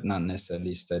field, but not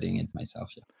necessarily studying it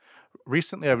myself yet.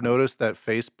 Recently, I've noticed that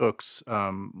Facebook's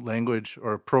language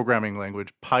or programming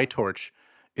language, PyTorch,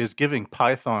 is giving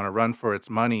Python a run for its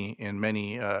money in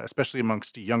many, especially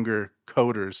amongst younger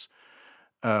coders.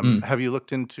 Have you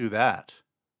looked into that?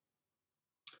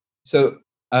 So,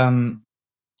 the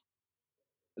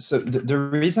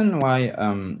reason why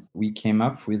we came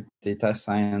up with data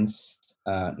science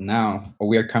now, or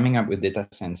we are coming up with data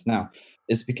science now,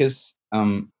 is because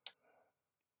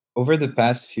over the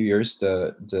past few years,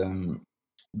 the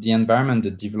environment,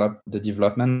 the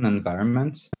development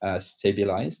environment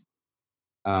stabilized.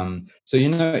 So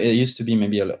it used to be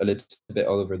maybe a little bit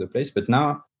all over the place, but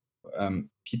now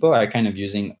people are kind of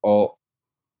using all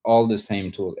the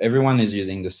same tools. Everyone is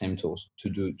using the same tools to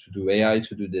do AI,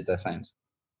 to do data science.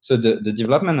 So the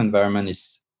development environment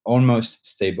is almost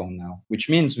stable now, which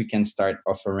means we can start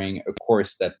offering a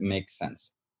course that makes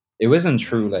sense. It wasn't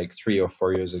true like 3 or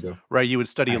 4 years ago. Right, you would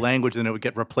study a language and it would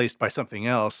get replaced by something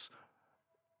else.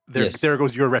 Yes. There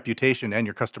goes your reputation and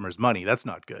your customers' money. That's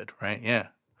not good, right? Yeah.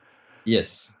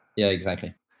 Yes. Yeah,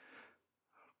 exactly.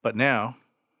 But now,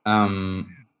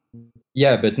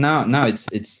 yeah, but now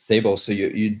it's stable. So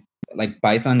you like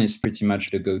Python is pretty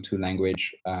much the go-to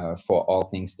language for all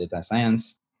things data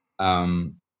science,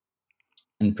 and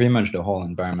pretty much the whole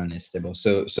environment is stable.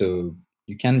 So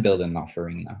you can build an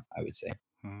offering now, I would say,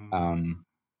 and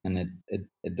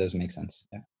it does make sense.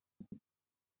 Yeah.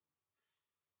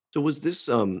 So was this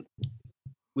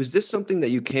something that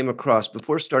you came across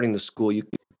before starting the school? You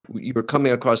were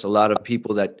coming across a lot of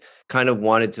people that kind of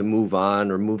wanted to move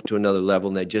on or move to another level,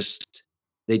 and they just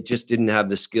didn't have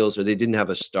the skills, or they didn't have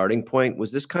a starting point.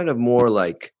 Was this kind of more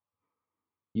like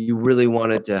you really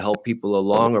wanted to help people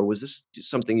along, or was this just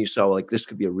something you saw like this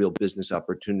could be a real business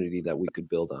opportunity that we could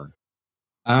build on?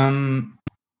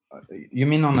 You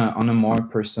mean on a more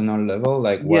personal level,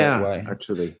 like Yeah, why?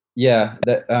 actually. Yeah,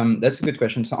 that's a good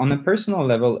question. So on a personal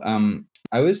level,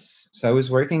 I was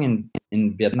working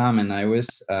in Vietnam, and I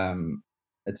was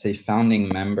let's say founding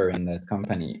member in that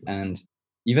company. And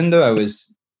even though I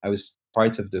was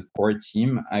part of the core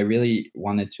team, I really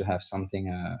wanted to have something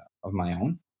of my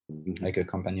own, like a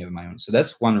company of my own. So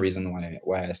that's one reason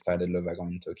why I started Le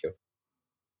Wagon in Tokyo.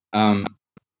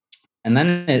 And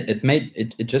then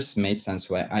it just made sense.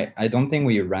 Why I don't think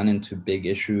we ran into big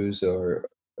issues or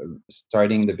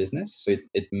starting the business, so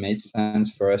it made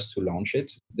sense for us to launch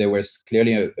it. There was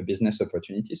clearly a business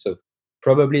opportunity, so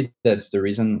probably that's the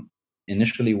reason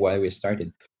initially why we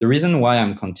started. The reason why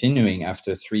I'm continuing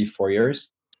after 3-4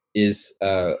 years is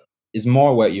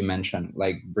more what you mentioned,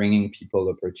 like bringing people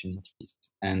opportunities.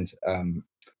 And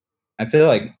I feel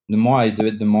like the more I do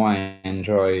it, the more I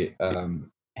enjoy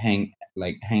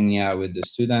hanging out with the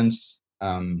students,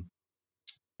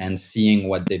 and seeing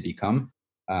what they become,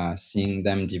 seeing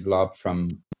them develop from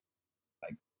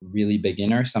like really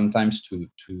beginner sometimes to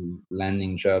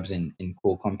landing jobs in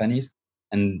cool companies.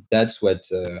 And that's what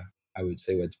I would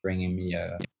say what's bringing me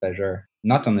pleasure,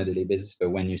 not on a daily basis,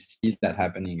 but when you see that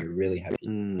happening, you're really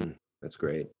happy. That's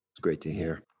great. It's great to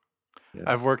hear. Yes.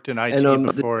 I've worked in IT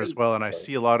before as well, and I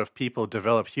see a lot of people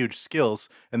develop huge skills,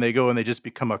 and they go and they just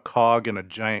become a cog in a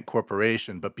giant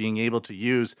corporation. But being able to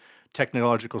use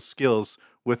technological skills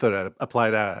with an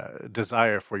applied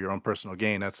desire for your own personal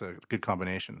gain, that's a good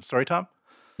combination. Sorry, Tom?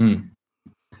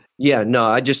 Yeah, no,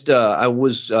 I just, I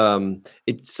was,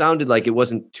 it sounded like it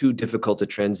wasn't too difficult to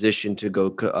transition to go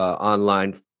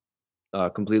online,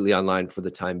 completely online for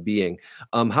the time being.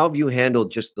 How have you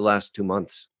handled just the last 2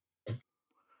 months?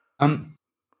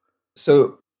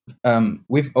 So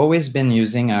we've always been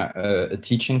using a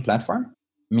teaching platform,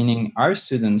 meaning our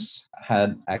students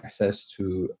have access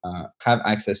to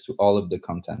all of the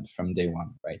content from day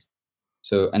one, right?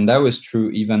 So, and that was true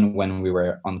even when we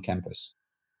were on campus.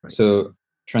 Right. So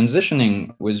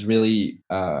transitioning was really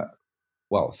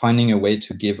finding a way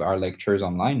to give our lectures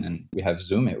online, and we have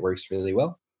Zoom. It works really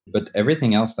well. But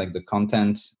everything else, like the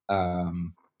content,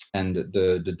 and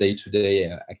the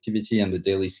day-to-day activity and the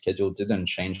daily schedule, didn't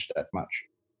change that much.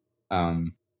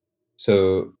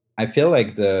 So I feel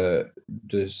like the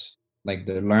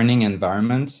learning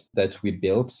environment that we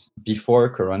built before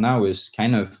Corona was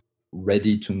kind of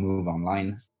ready to move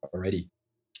online already.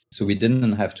 So we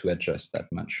didn't have to adjust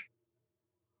that much.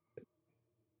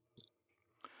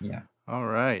 Yeah. All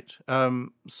right.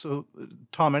 So,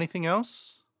 Tom, anything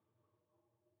else?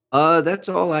 That's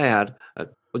all I had. I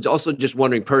was also just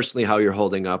wondering personally how you're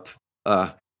holding up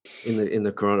in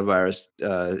the coronavirus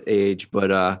age,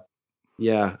 but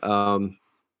yeah,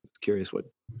 curious what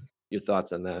your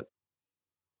thoughts on that.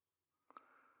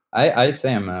 I'd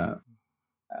say I'm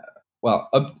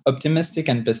optimistic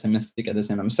and pessimistic at the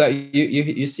same time. So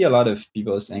you see a lot of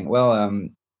people saying, well, I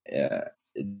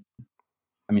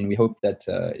mean, we hope that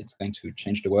it's going to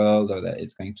change the world, or that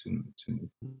it's going to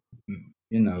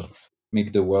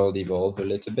make the world evolve a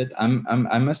little bit.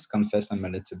 I must confess I'm a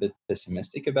little bit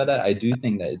pessimistic about that. I do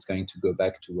think that it's going to go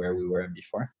back to where we were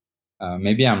before.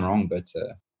 Maybe I'm wrong, but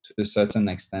to a certain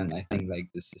extent, I think like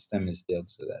the system is built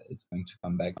so that it's going to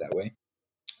come back that way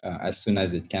as soon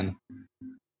as it can.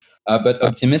 But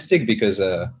optimistic because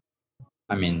I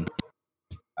mean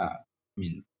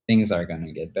things are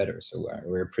gonna get better. So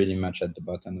we're pretty much at the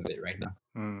bottom of it right now.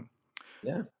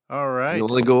 Yeah. All right. You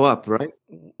only go up, right?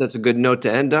 That's a good note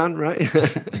to end on, right?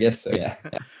 I guess so. Yeah.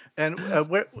 And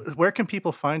where can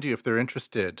people find you if they're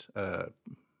interested,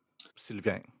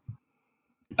 Sylvain?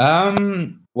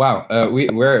 Wow.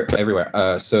 We're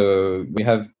everywhere. So we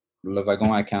have Le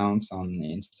Wagon accounts on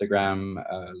Instagram,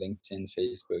 LinkedIn,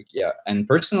 Facebook. Yeah. And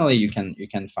personally, you can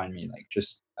find me, like,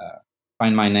 just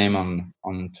find my name on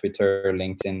Twitter,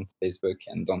 LinkedIn, Facebook,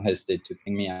 and don't hesitate to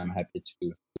ping me. I'm happy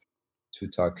to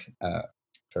talk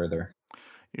further.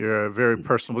 You're a very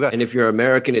personable guy. And if you're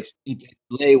American, it's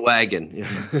lay wagon.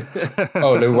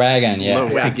 Oh, Le Wagon, yeah.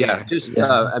 Le Wagon. Yeah, just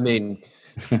I mean,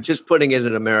 just putting it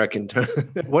in American terms.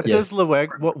 What does Le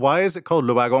Wagon? Why is it called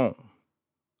Le Wagon?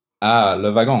 Ah,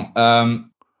 Le Wagon.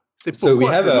 C'est So we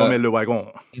pourquoi have c'est a- nommé Le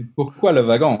Wagon. Pourquoi le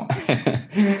wagon?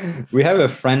 We have a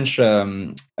French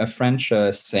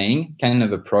saying, kind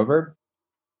of a proverb,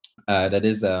 that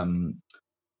is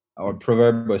our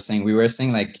proverb was saying, we were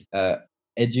saying like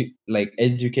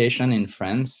education in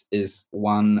France is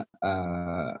one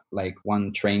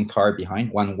train car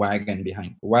behind, one wagon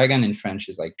behind. Wagon in French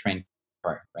is like train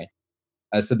car, right?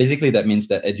 So basically that means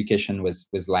that education was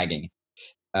lagging.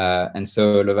 And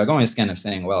so Le Wagon is kind of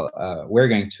saying, well, we're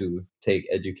going to take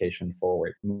education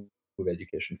forward, move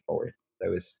education forward. That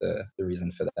was the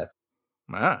reason for that.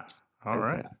 All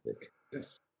right. Fantastic.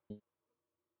 Yes.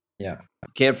 Yeah.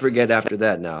 Can't forget after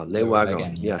that now. Le Le wagon.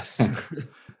 Wagon, yeah. Yes.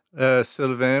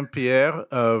 Sylvain Pierre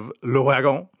of Le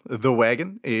Wagon, The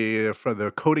Wagon, for the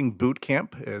coding boot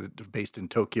camp based in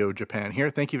Tokyo, Japan.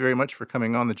 Here, thank you very much for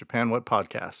coming on the Japan What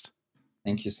podcast.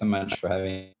 Thank you so much for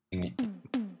having me.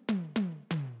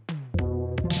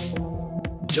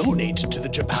 Donate to the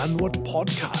Japan What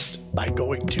podcast by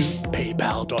going to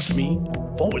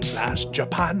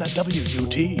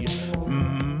paypal.me/JapanWUT.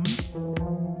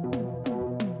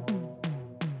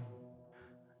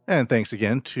 And thanks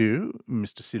again to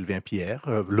Mr. Sylvain Pierre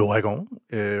of Le Wagon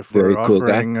for Very cool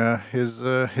guy. offering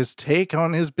his take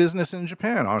on his business in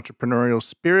Japan, entrepreneurial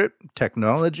spirit,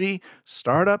 technology,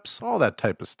 startups, all that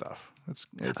type of stuff.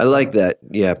 I like that.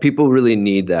 Yeah, people really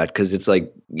need that because it's like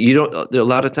a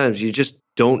lot of times you just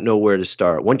don't know where to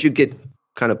start. Once you get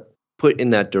kind of put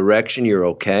in that direction, you're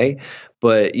okay.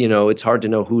 But, it's hard to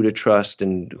know who to trust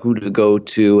and who to go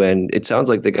to. And it sounds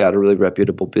like they got a really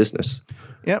reputable business.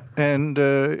 Yep, and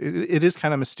it is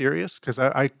kind of mysterious because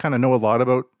I kind of know a lot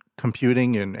about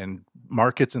computing and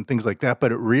markets and things like that,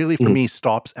 but it really, for me,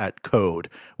 stops at code.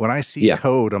 When I see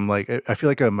code, I'm like, I feel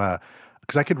like I'm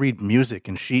because I could read music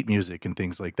and sheet music and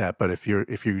things like that, but if you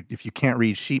can't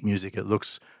read sheet music, it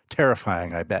looks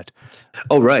terrifying, I bet.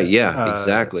 Oh, right. Yeah,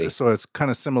 exactly. So it's kind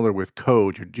of similar with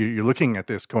code. You're looking at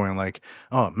this going like,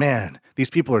 oh man, these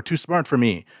people are too smart for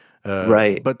me.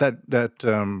 Right. But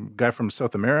that guy from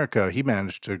South America, he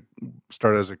managed to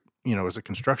start as a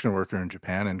construction worker in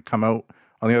Japan and come out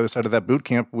on the other side of that boot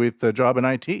camp with a job in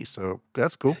IT. So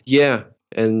that's cool. Yeah.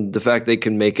 And the fact they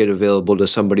can make it available to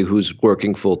somebody who's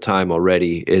working full time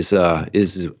already is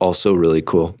also really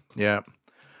cool. Yeah.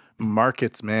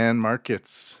 Markets, man,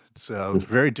 markets. It's a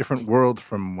very different world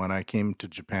from when I came to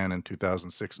Japan in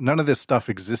 2006. None of this stuff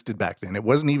existed back then. It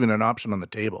wasn't even an option on the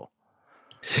table.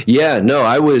 Yeah, no,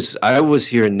 I was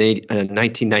here in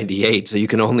 1998, so you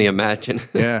can only imagine.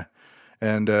 Yeah.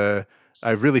 And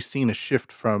I've really seen a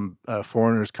shift from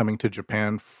foreigners coming to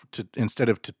Japan instead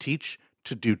of to teach,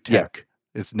 to do tech. Yeah.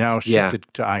 It's now shifted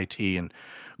to IT, and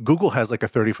Google has like a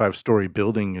 35-story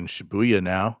building in Shibuya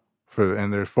now,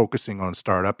 and they're focusing on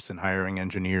startups and hiring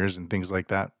engineers and things like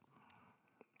that.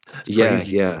 It's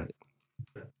crazy. Yeah.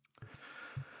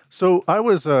 So I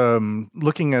was I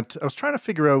was trying to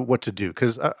figure out what to do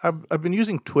because I've been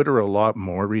using Twitter a lot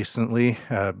more recently,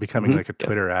 becoming like a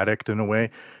Twitter addict in a way.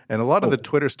 And a lot of the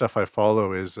Twitter stuff I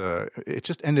follow is it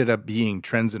just ended up being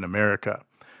trends in America.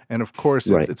 And of course,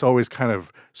 it's always kind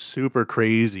of super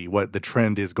crazy what the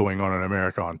trend is going on in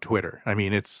America on Twitter. I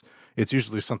mean, it's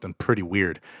usually something pretty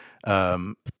weird.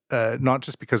 Not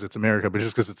just because it's America, but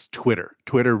just because it's Twitter.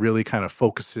 Twitter really kind of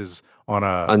focuses on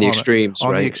the extremes,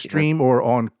 on the extreme or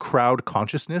on crowd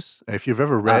consciousness. If you've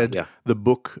ever read the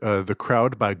book The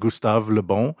Crowd by Gustave Le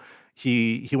Bon,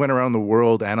 he went around the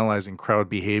world analyzing crowd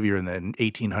behavior in the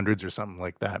 1800s or something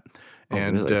like that.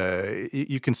 And really?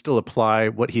 You can still apply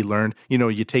what he learned.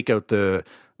 You take out the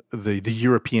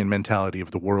European mentality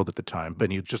of the world at the time,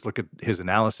 but you just look at his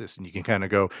analysis and you can kind of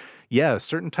go, yeah,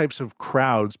 certain types of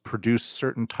crowds produce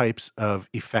certain types of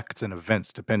effects and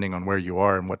events depending on where you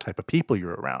are and what type of people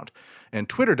you're around. And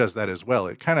Twitter does that as well.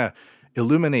 It kind of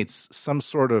illuminates some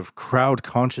sort of crowd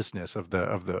consciousness of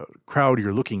the crowd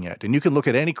you're looking at. And you can look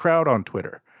at any crowd on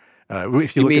Twitter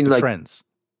if you look at the trends.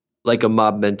 Like a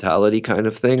mob mentality kind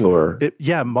of thing, or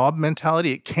mob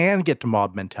mentality. It can get to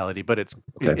mob mentality, but it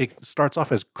starts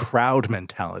off as crowd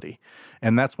mentality,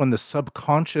 and that's when the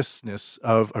subconsciousness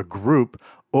of a group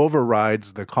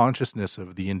overrides the consciousness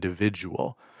of the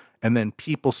individual, and then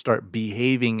people start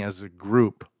behaving as a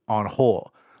group on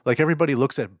whole. Like everybody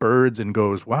looks at birds and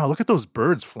goes, "Wow, look at those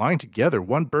birds flying together.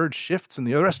 One bird shifts, and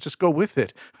the rest just go with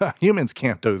it." Humans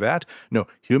can't do that. No,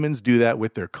 humans do that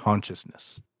with their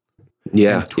consciousness.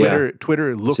 Yeah, and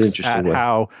Twitter looks at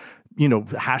how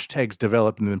hashtags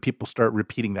develop, and then people start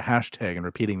repeating the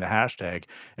hashtag,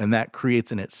 and that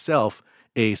creates in itself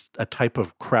a type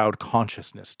of crowd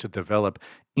consciousness to develop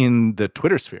in the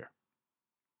Twitter sphere.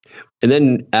 And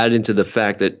then add into the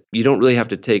fact that you don't really have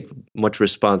to take much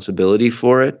responsibility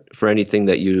for anything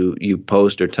that you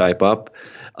post or type up,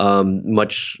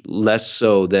 much less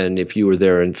so than if you were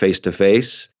there in face to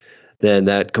face. Then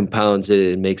that compounds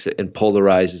it and makes it and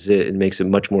polarizes it and makes it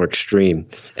much more extreme.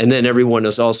 And then everyone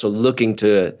is also looking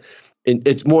to.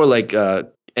 It's more like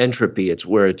entropy. It's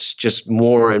where it's just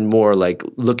more and more like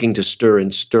looking to stir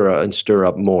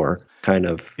up more. Kind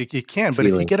of you can, but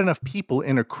if you get enough people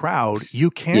in a crowd, you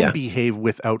can behave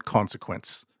without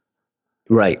consequence.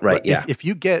 Right, yeah. If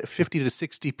you get 50 to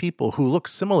 60 people who look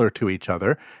similar to each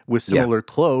other with similar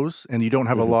clothes, and you don't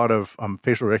have a lot of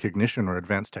facial recognition or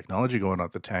advanced technology going on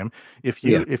at the time, if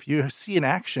you see an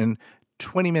action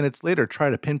 20 minutes later, try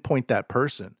to pinpoint that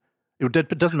person. It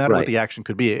doesn't matter what the action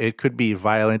could be. It could be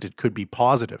violent. It could be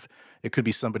positive. It could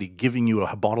be somebody giving you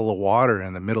a bottle of water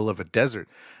in the middle of a desert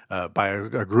by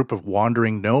a group of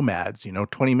wandering nomads.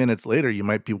 20 minutes later, you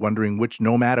might be wondering which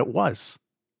nomad it was.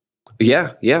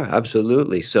 Yeah,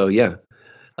 absolutely. So,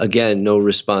 again, no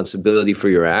responsibility for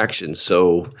your actions.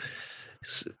 So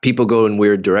people go in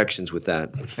weird directions with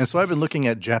that. And so I've been looking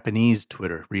at Japanese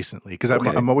Twitter recently because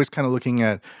I'm always kind of looking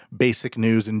at basic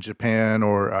news in Japan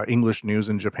or English news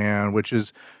in Japan,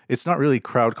 it's not really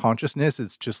crowd consciousness.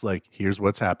 It's just like, here's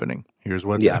what's happening. Here's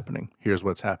what's happening. Here's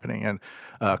what's happening. And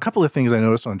a couple of things I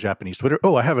noticed on Japanese Twitter.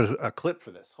 Oh, I have a clip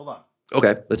for this. Hold on.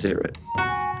 Okay, let's hear it.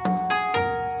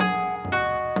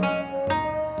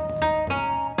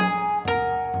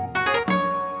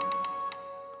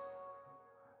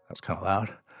 That was kind of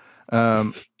loud.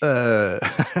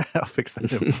 I'll fix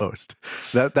that in post.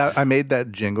 That I made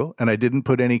that jingle, and I didn't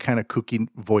put any kind of kooky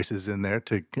voices in there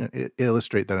to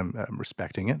illustrate that I'm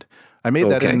respecting it. I made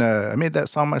that I made that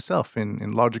song myself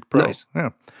in Logic Pro. Nice.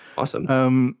 Yeah,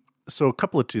 awesome. So a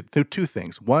couple of two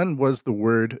things. One was the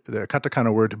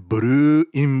katakana word Blue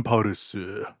Impulse.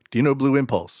 Do you know Blue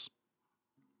Impulse?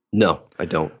 No, I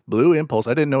don't. Blue Impulse.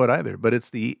 I didn't know it either, but it's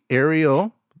the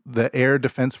Air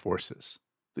Defense Forces.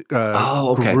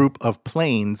 Group of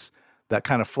planes that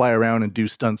kind of fly around and do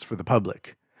stunts for the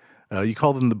public. You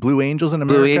call them the Blue Angels in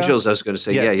America? Blue Angels, I was going to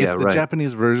say. Yeah, it's the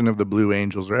Japanese version of the Blue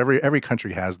Angels, or every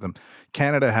country has them.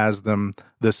 Canada has them.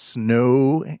 The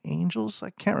Snow Angels, I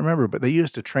can't remember, but they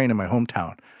used to train in my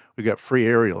hometown. We got free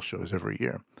aerial shows every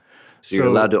year. So you're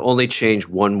allowed to only change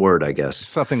one word, I guess.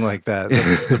 Something like that.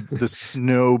 The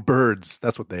snowbirds.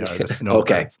 That's what they are, the snowbirds.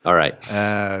 Okay, all right.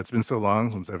 It's been so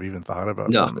long since I've even thought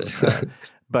about them.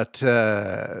 But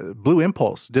Blue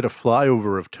Impulse did a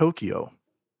flyover of Tokyo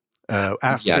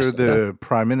after the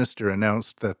Prime Minister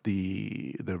announced that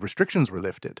the restrictions were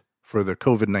lifted for the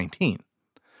COVID-19.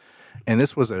 And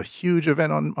this was a huge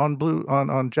event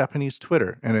on Japanese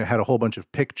Twitter, and it had a whole bunch of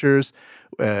pictures.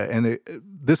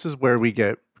 This is where we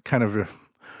get kind of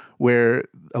where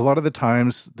a lot of the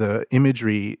times the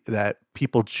imagery that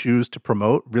people choose to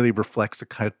promote really reflects a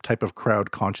type of crowd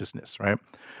consciousness, right?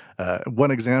 One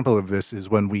example of this is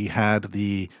when we had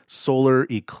the solar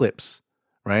eclipse,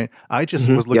 right? I just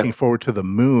was looking forward to the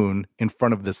moon in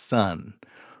front of the sun.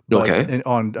 But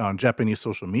on Japanese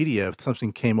social media,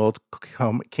 something came out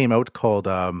called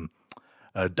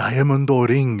Diamond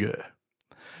Ring.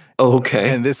 Okay.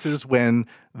 And this is when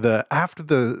after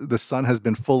the sun has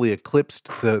been fully eclipsed,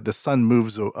 the sun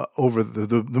moves over,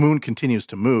 the moon continues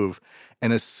to move.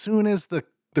 And as soon as the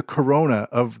corona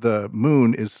of the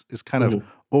moon is kind of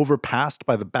overpassed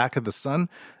by the back of the sun,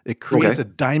 it creates a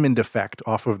diamond effect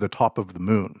off of the top of the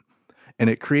moon. And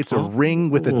it creates a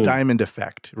ring with a diamond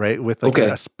effect, right? With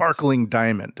a sparkling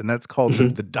diamond. And that's called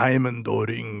the Diamond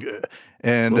Ring.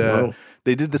 And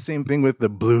they did the same thing with the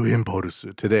Blue Impulse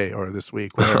today or this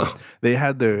week, where they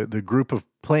had the group of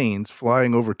planes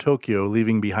flying over Tokyo,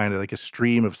 leaving behind like a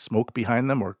stream of smoke behind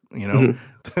them, or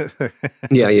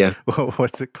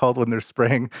what's it called when they're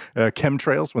spraying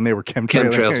chemtrails? When they were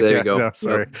chemtrailing. Chemtrails. There you go. No,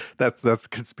 sorry, that's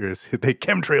conspiracy. They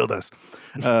chemtrailed us.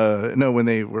 No, when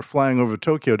they were flying over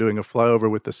Tokyo, doing a flyover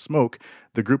with the smoke,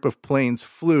 the group of planes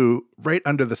flew right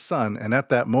under the sun, and at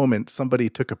that moment, somebody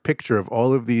took a picture of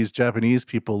all of these Japanese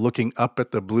people looking up at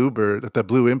the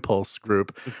Blue Impulse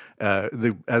group, as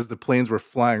the planes were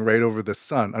flying right over the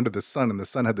sun, under the sun, and the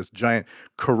sun had this giant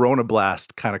corona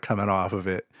blast kind of coming off of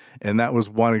it, and that was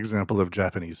one example of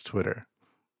Japanese Twitter.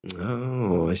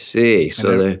 Oh, I see.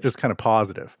 So they're just kind of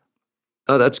positive.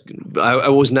 Oh, that's. I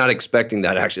was not expecting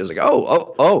that. Actually, I was like,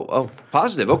 oh,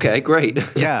 positive. Okay, great.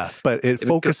 Yeah, but it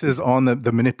focuses on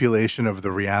the manipulation of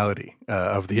the reality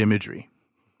of the imagery.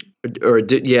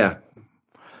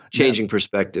 changing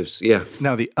perspectives. Yeah.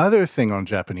 Now, the other thing on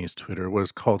Japanese Twitter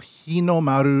was called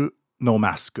Hinomaru no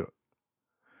Mask.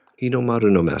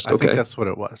 Hinomaru no Mask. I Okay. think that's what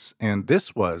it was. And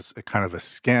this was a kind of a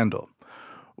scandal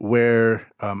where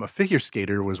a figure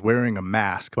skater was wearing a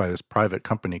mask by this private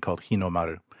company called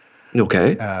Hinomaru.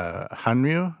 Okay.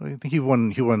 Hanryu, I think he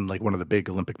won like one of the big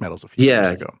Olympic medals a few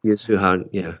years ago. Yasuhan,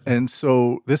 yeah. And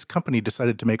so this company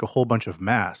decided to make a whole bunch of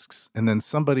masks. And then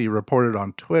somebody reported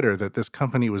on Twitter that this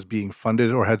company was being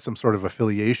funded or had some sort of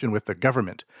affiliation with the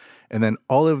government. And then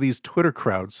all of these Twitter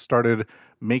crowds started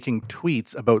making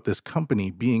tweets about this company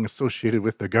being associated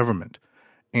with the government.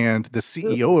 And the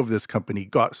CEO of this company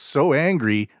got so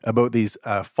angry about these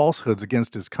falsehoods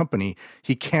against his company,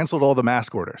 he canceled all the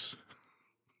mask orders.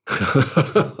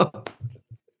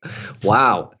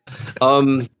 Wow.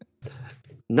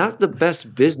 Not the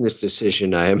best business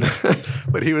decision, I imagine.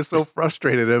 But he was so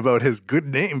frustrated about his good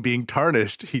name being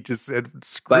tarnished, he just said, By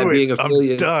screw being it, I'm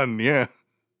affiliated done. Yeah.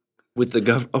 with the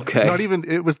government. Okay. Not even,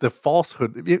 it was the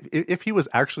falsehood. If he was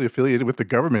actually affiliated with the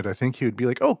government, I think he would be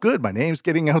like, oh, good, my name's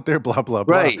getting out there, blah, blah,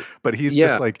 blah. Right. But he's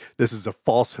just like, this is a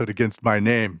falsehood against my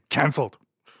name. Canceled.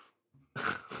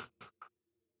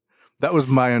 That was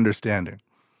my understanding.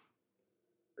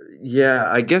 Yeah,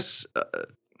 I guess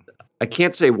I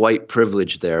can't say white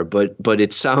privilege there, but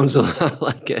it sounds a lot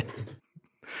like it.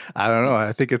 I don't know.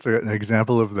 I think it's an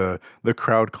example of the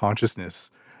crowd consciousness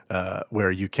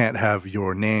where you can't have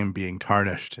your name being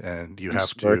tarnished and you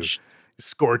have to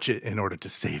scorch it in order to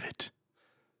save it.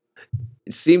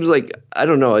 It seems like, I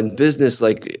don't know, in business,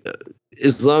 like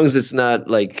as long as it's not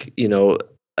like,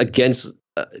 against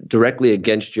directly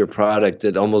against your product,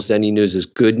 that almost any news is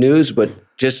good news, but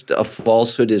just a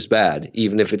falsehood is bad,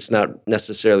 even if it's not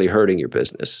necessarily hurting your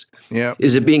business. Yeah.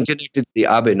 Is it being connected to the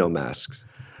Abe no masks?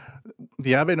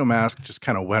 The Abe no mask just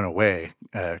kind of went away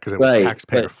because it was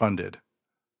taxpayer funded.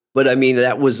 But I mean,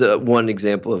 that was one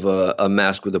example of a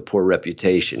mask with a poor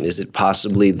reputation. Is it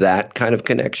possibly that kind of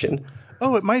connection?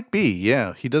 Oh, it might be.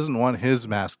 Yeah, he doesn't want his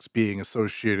masks being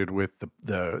associated with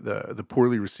the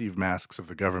poorly received masks of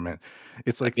the government.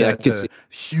 It's like that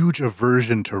huge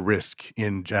aversion to risk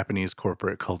in Japanese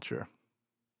corporate culture.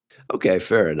 Okay,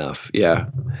 fair enough. Yeah.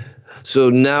 So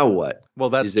now what? Well,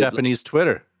 that's Japanese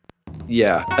Twitter.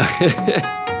 Yeah.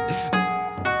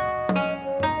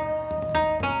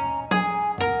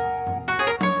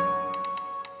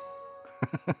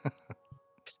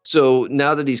 So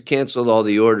now that he's canceled all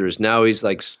the orders, now he's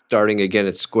like starting again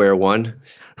at square one.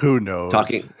 Who knows?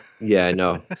 Yeah, I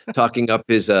know. Talking up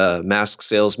his mask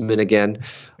salesman again.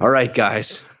 All right,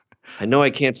 guys. I know I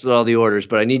canceled all the orders,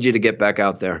 but I need you to get back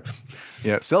out there.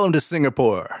 Yeah, sell them to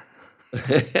Singapore.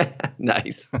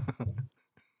 Nice.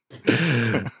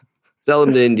 Sell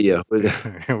them to India.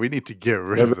 We need to get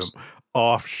rid of them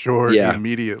offshore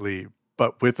immediately,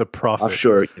 but with a profit.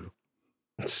 Offshore.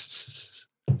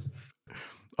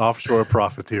 Offshore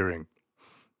profiteering.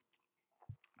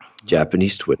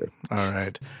 Japanese Twitter. All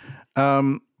right.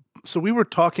 So we were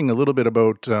talking a little bit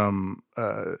about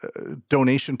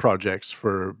donation projects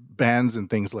for bands and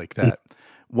things like that.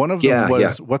 One of them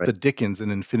was What the Dickens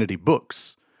and Infinity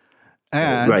Books.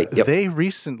 And they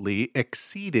recently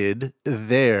exceeded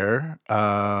their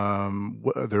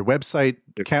website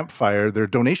Campfire, their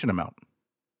donation amount.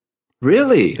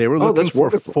 Really? They were looking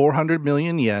for 400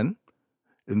 million yen.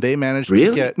 And they managed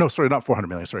to get, not 400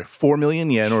 million, 4 million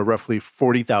yen, or roughly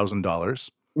 $40,000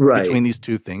 between these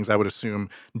two things. I would assume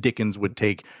Dickens would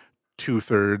take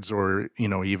 2/3 or,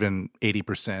 even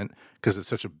 80% because it's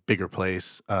such a bigger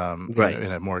place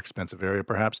in a more expensive area,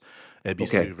 perhaps,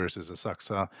 Ebisu versus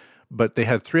Asakusa. But they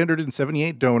had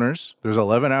 378 donors. There's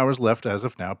 11 hours left as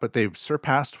of now, but they've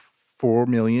surpassed 4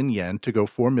 million yen to go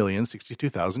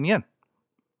 4,062,000 yen.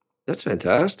 That's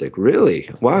fantastic. Really?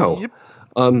 Wow. Yep.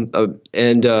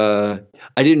 And I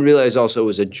didn't realize also it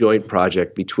was a joint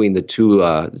project between the two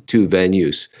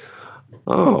venues.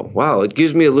 Oh, wow. It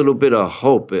gives me a little bit of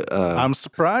hope. I'm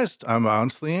surprised. I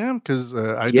honestly am, because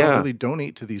I don't really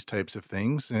donate to these types of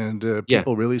things, and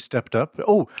people really stepped up.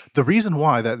 Oh, the reason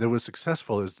why that was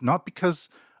successful is not because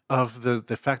of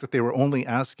the fact that they were only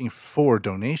asking for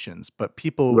donations, but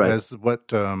people, as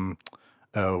what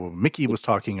Mickey was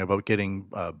talking about, getting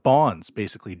bonds,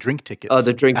 basically drink tickets. Oh,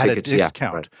 the drink at tickets, a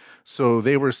discount. So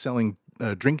they were selling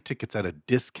drink tickets at a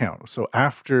discount. So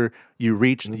after you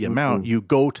reach the amount, you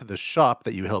go to the shop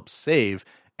that you help save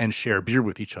and share beer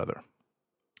with each other.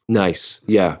 Nice.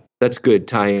 Yeah, that's good.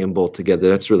 Tying them both together.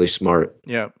 That's really smart.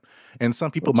 Yeah. And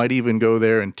some people might even go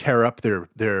there and tear up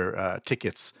their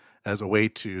tickets as a way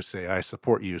to say, I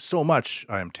support you so much,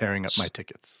 I am tearing up my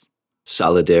tickets.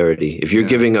 Solidarity. If you're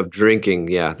giving up drinking,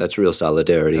 that's real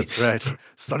solidarity. That's right.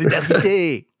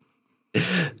 Solidarité.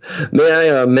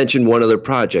 May I mention one other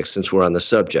project since we're on the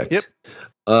subject? Yep.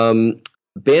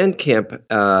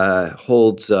 Bandcamp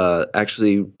holds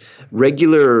actually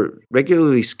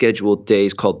regularly scheduled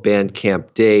days called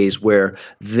Bandcamp Days, where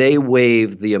they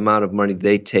waive the amount of money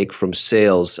they take from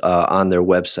sales on their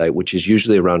website, which is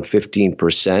usually around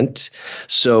 15%.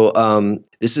 So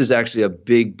this is actually a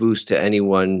big boost to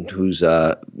anyone who's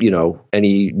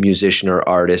any musician or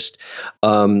artist.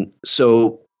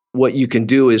 So what you can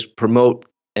do is promote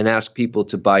and ask people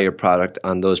to buy your product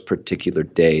on those particular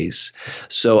days.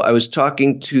 So I was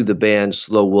talking to the band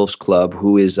Slow Wolves Club,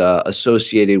 who is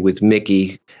associated with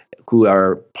Mickey, who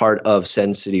are part of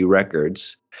Sen City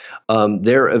Records.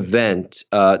 Their event,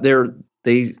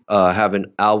 they have an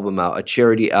album out, a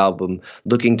charity album,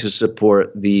 looking to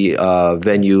support the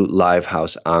venue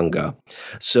Livehouse Anga.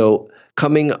 So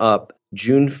coming up,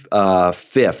 June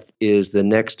 5th is the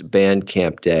next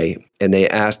Bandcamp Day, and they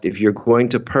asked if you're going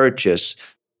to purchase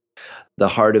The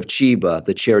Heart of Chiba,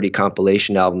 the charity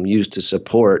compilation album used to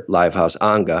support Livehouse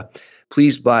Anga,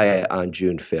 please buy it on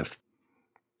June 5th.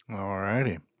 All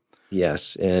righty.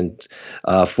 Yes, and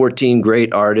 14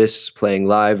 great artists playing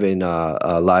live in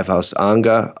Livehouse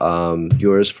Anga.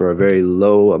 Yours for a very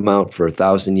low amount, for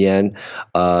 1,000 yen.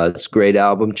 It's a great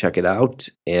album. Check it out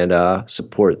and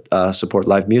support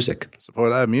live music.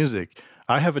 Support live music.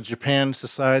 I have a Japan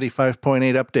Society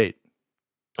 5.8 update.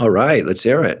 All right, let's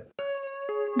hear it.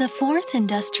 The Fourth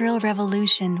Industrial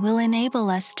Revolution will enable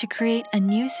us to create a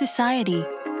new society.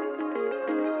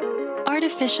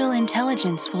 Artificial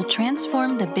intelligence will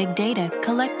transform the big data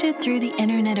collected through the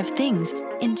Internet of Things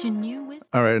into new...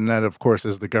 All right, and that, of course,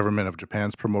 is the government of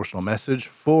Japan's promotional message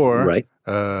for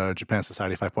Japan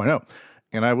Society 5.0.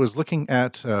 And I was looking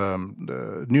at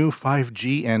the new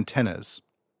 5G antennas.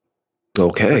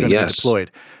 Okay, yes.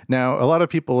 Deployed. Now, a lot of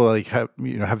people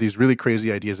have these really crazy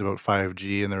ideas about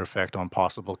 5G and their effect on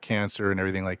possible cancer and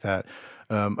everything like that.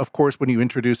 Of course, when you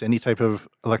introduce any type of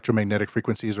electromagnetic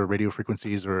frequencies or radio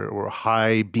frequencies or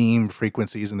high beam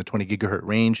frequencies in the 20 gigahertz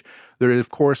range, there, of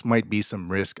course, might be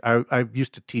some risk. I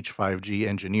used to teach 5G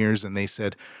engineers, and they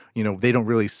said, they don't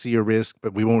really see a risk,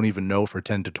 but we won't even know for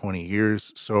 10 to 20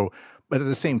 years. So, but at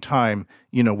the same time,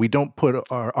 we don't put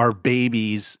our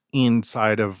babies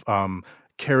inside of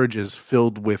carriages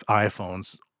filled with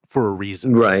iPhones for a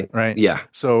reason. Right. Yeah.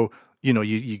 So,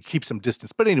 you keep some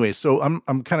distance. But anyway, so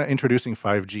I'm kind of introducing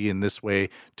 5G in this way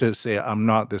to say I'm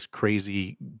not this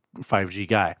crazy 5G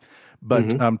guy.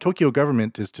 But Tokyo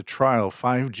government is to trial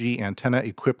 5G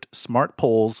antenna-equipped smart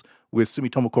poles with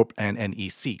Sumitomo Corp and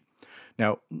NEC.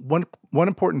 Now, one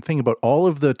important thing about all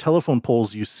of the telephone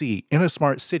poles you see in a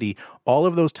smart city, all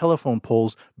of those telephone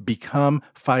poles become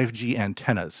 5G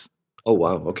antennas. Oh,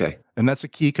 wow. Okay. And that's a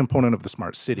key component of the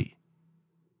smart city.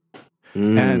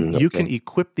 And you can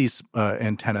equip these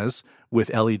antennas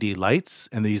with LED lights,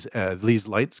 and these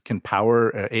lights can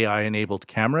power AI-enabled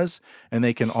cameras, and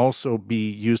they can also be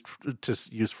used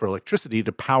for electricity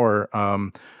to power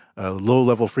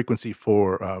low-level frequency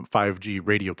for 5G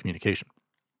radio communication.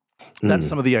 That's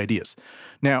some of the ideas.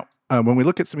 Now, when we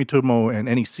look at Sumitomo and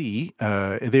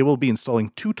NEC, they will be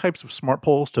installing two types of smart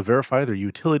poles to verify their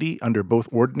utility under both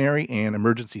ordinary and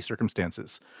emergency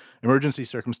circumstances. Emergency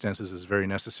circumstances is very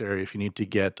necessary if you need to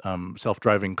get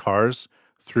self-driving cars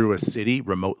through a city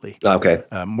remotely. Okay.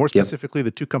 More specifically,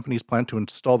 the two companies plan to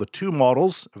install the two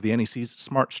models of the NEC's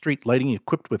smart street lighting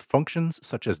equipped with functions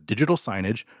such as digital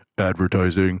signage,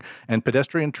 advertising, and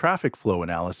pedestrian traffic flow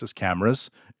analysis cameras,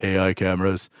 AI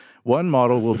cameras. One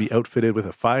model will be outfitted with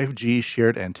a 5G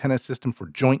shared antenna system for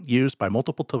joint use by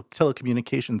multiple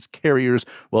telecommunications carriers,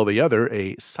 while the other,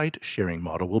 a site-sharing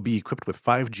model, will be equipped with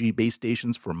 5G base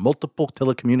stations for multiple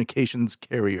telecommunications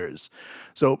carriers.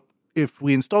 So, if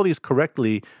we install these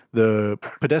correctly, the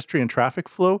pedestrian traffic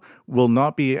flow will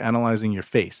not be analyzing your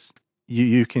face.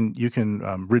 You can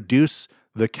reduce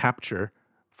the capture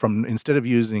from, instead of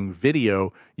using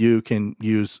video, you can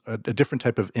use a different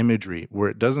type of imagery where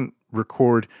it doesn't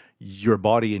record your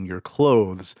body and your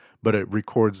clothes, but it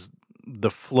records the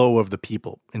flow of the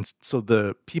people. And so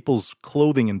the people's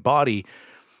clothing and body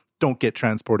don't get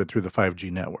transported through the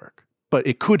 5G network. But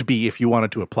it could be if you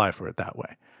wanted to apply for it that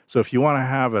way. So if you want to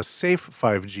have a safe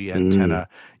 5G antenna,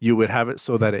 you would have it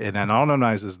so that it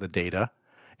anonymizes the data.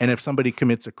 And if somebody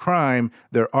commits a crime,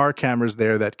 there are cameras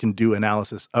there that can do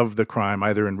analysis of the crime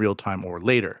either in real time or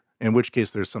later, in which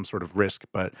case there's some sort of risk,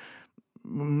 but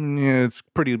it's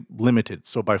pretty limited.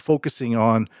 So by focusing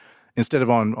on, instead of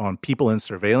on people and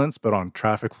surveillance, but on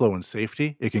traffic flow and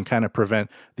safety, it can kind of prevent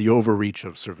the overreach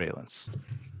of surveillance.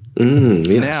 Yes.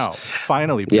 Now,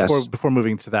 finally, before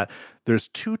moving to that, there's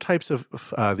two types of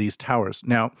these towers.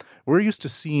 Now, we're used to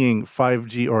seeing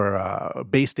 5G or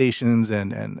base stations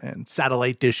and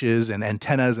satellite dishes and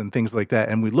antennas and things like that.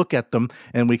 And we look at them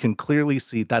and we can clearly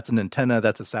see that's an antenna,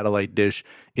 that's a satellite dish.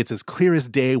 It's as clear as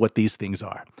day what these things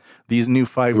are. These new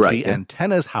 5G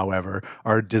antennas, however,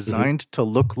 are designed to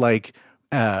look like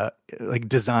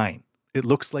design. It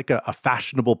looks like a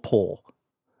fashionable pole.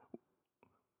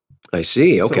 I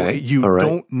see. Okay. So you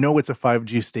don't know it's a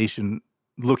 5G station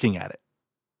looking at it.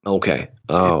 Okay.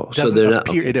 Oh, it doesn't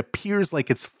appear. It appears like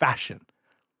it's fashion.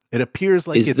 It appears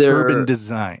like it's urban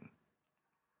design.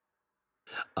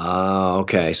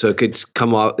 Okay. So it could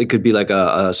come off. It could be like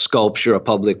a sculpture, a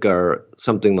public, or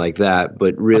something like that.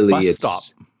 But really, it's stop.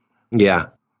 Yeah.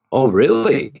 Oh,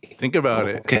 really? Think about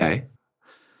it. Okay.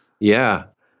 Yeah.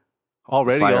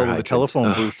 Already, all of the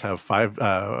telephone booths have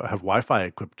Wi-Fi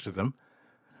equipped to them.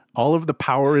 All of the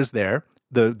power is there.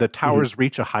 The towers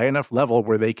reach a high enough level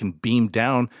where they can beam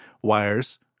down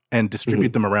wires and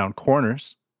distribute them around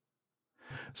corners.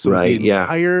 So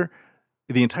the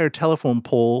entire telephone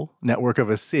pole network of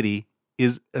a city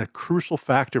is a crucial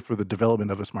factor for the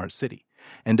development of a smart city.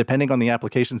 And depending on the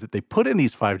applications that they put in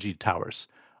these 5G towers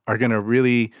are going to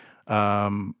really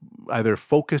either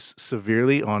focus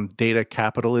severely on data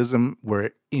capitalism, where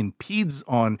it impedes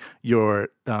on your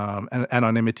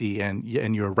anonymity and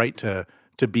your right to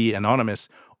be anonymous,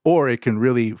 or it can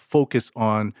really focus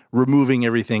on removing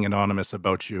everything anonymous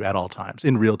about you at all times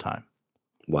in real time.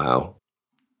 Wow.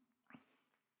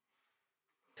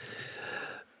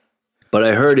 But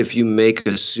I heard if you make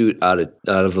a suit out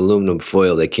of aluminum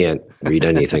foil, they can't read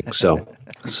anything. So,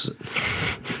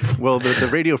 well, the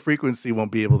radio frequency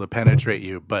won't be able to penetrate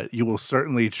you, but you will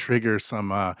certainly trigger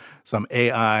some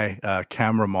AI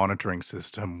camera monitoring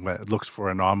system that looks for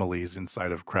anomalies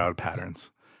inside of crowd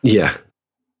patterns. Yeah.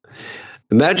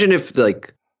 Imagine if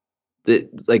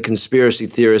conspiracy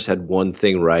theorists had one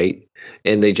thing right,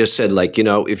 and they just said,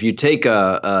 if you take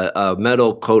a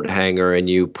metal coat hanger and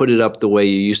you put it up the way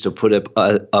you used to put it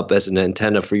up as an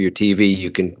antenna for your TV,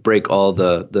 you can break all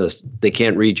they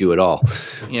can't read you at all.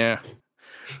 Yeah.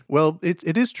 Well,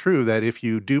 it is true that if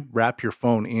you do wrap your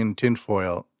phone in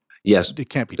tinfoil, yes, it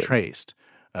can't be traced.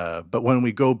 But when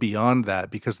we go beyond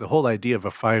that, because the whole idea of a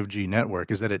 5G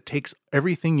network is that it takes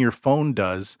everything your phone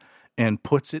does and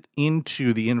puts it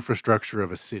into the infrastructure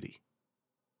of a city.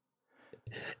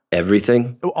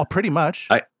 Everything? Oh, pretty much.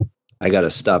 I got to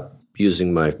stop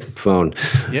using my phone.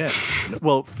 Yeah.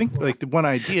 Well, think the one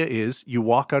idea is you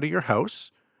walk out of your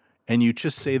house and you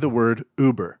just say the word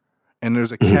Uber. And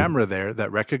there's a camera there that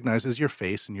recognizes your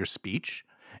face and your speech,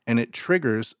 and it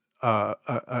triggers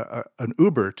an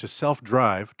Uber to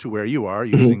self-drive to where you are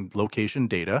using location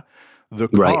data. The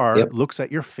car looks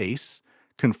at your face,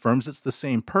 confirms it's the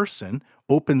same person,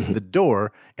 opens the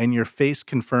door, and your face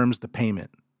confirms the payment.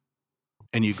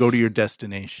 And you go to your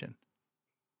destination.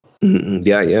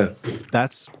 Yeah.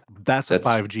 That's a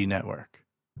 5G network.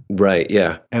 Right,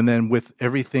 yeah. And then with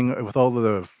everything, with all of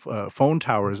the phone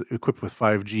towers equipped with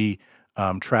 5G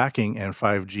tracking and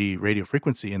 5G radio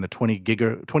frequency in the 28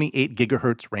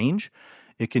 gigahertz range,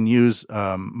 it can use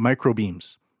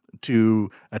microbeams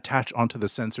to attach onto the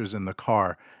sensors in the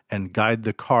car and guide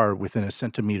the car within a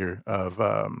centimeter of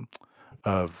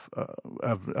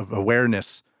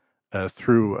awareness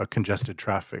through a congested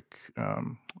traffic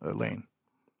lane.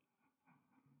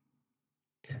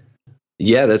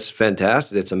 Yeah, that's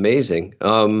fantastic. It's amazing.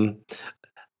 How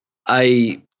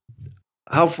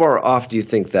far off do you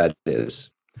think that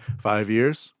is? 5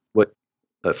 years. What?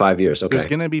 5 years. Okay. There's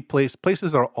going to be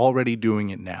places are already doing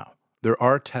it now. There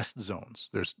are test zones.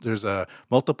 There's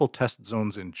multiple test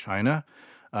zones in China.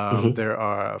 There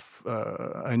are.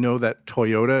 I know that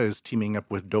Toyota is teaming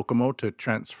up with Docomo to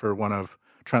transform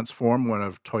one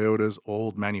of Toyota's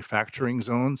old manufacturing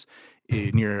zones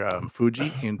near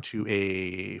Fuji into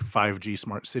a 5G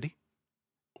smart city.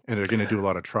 And they're going to do a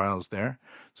lot of trials there.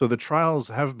 So the trials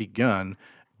have begun,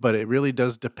 but it really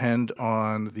does depend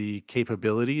on the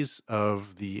capabilities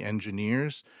of the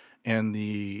engineers and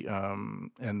the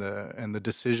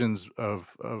decisions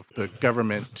of the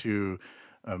government to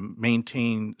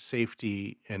maintain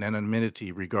safety and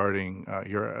anonymity regarding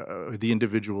the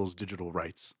individual's digital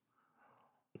rights.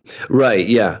 Right.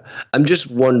 Yeah. I'm just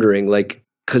wondering,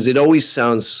 because it always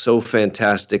sounds so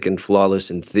fantastic and flawless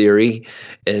in theory,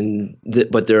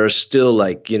 but there are still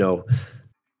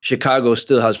Chicago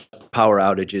still has power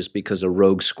outages because of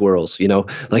rogue squirrels.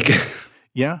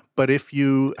 Yeah, but if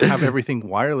you have everything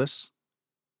wireless,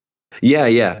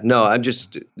 Yeah. No, I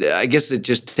guess it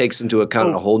just takes into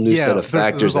account a whole new set of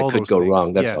factors that could go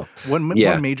wrong. That's all. One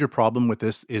major problem with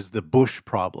this is the bush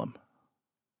problem.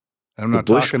 And I'm not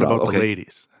bush talking about problem. the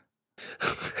ladies.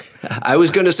 I was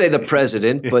going to say the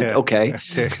president, but okay.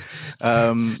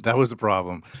 That was a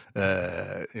problem.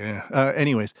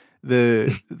 Anyways,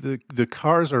 the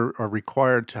cars are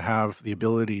required to have the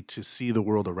ability to see the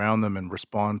world around them and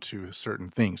respond to certain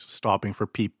things, stopping for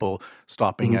people,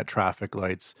 stopping at traffic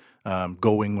lights,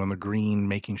 going on the green,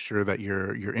 making sure that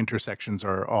your intersections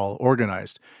are all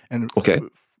organized. And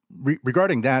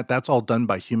regarding that, that's all done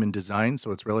by human design,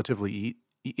 so it's relatively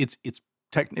it's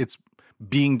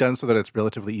being done so that it's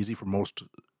relatively easy for most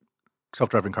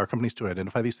self-driving car companies to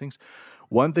identify these things.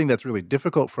 One thing that's really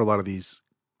difficult for a lot of these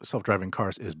self-driving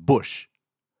cars is bush,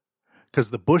 because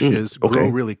the bushes grow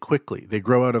really quickly. They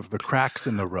grow out of the cracks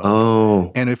in the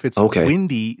road. And if it's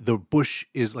windy, the bush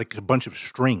is like a bunch of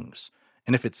strings.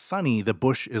 And if it's sunny, the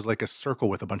bush is like a circle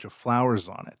with a bunch of flowers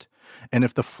on it. And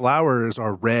if the flowers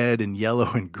are red and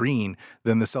yellow and green,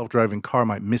 then the self-driving car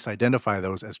might misidentify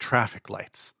those as traffic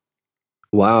lights.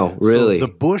 Wow, really? So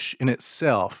the bush in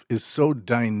itself is so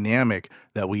dynamic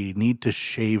that we need to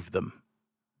shave them.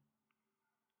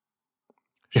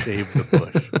 Shave the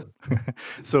bush.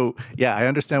 So yeah, I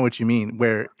understand what you mean.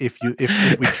 Where if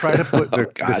we try to put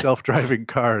the self-driving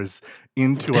cars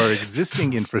into our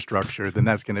existing infrastructure, then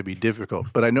that's going to be difficult.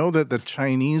 But I know that the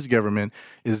Chinese government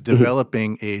is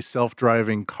developing a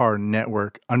self-driving car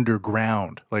network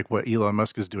underground, like what Elon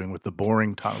Musk is doing with the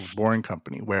boring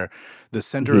company, where the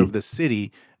center of the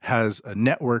city has a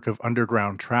network of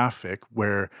underground traffic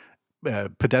where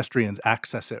pedestrians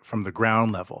access it from the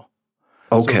ground level.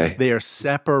 Okay. So they are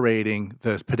separating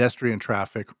the pedestrian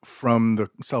traffic from the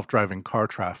self-driving car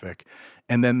traffic,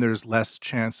 and then there's less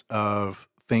chance of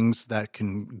things that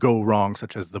can go wrong,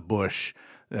 such as the bush.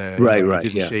 You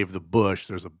didn't shave the bush.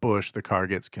 There's a bush. The car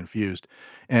gets confused.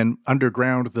 And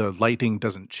underground, the lighting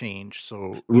doesn't change.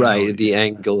 So the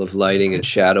angle of lighting and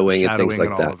shadowing and things like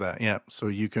and all of that. Yeah. So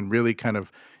you can really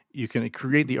you can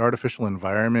create the artificial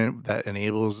environment that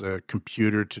enables a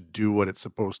computer to do what it's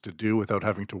supposed to do without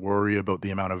having to worry about the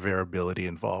amount of variability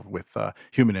involved with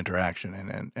human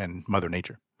interaction and Mother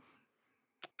Nature.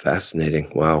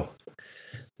 Fascinating. Wow.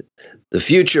 The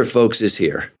future, folks, is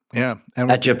here. Yeah. And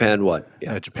at Japan What?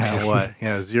 Yeah. At Japan What?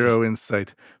 Yeah. Zero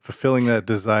Insight, fulfilling that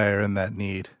desire and that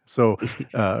need. So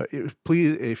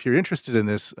please, if you're interested in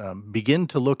this, begin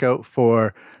to look out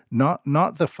for not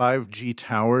the 5G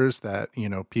towers that,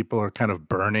 people are kind of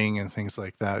burning and things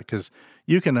like that, because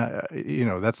you can,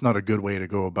 that's not a good way to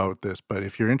go about this. But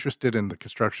if you're interested in the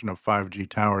construction of 5G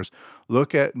towers,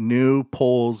 look at new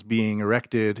poles being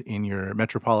erected in your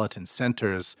metropolitan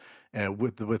centers.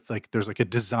 With like, there's like a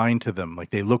design to them, like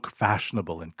they look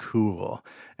fashionable and cool,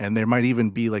 and there might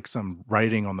even be like some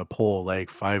writing on the pole, like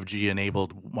 5G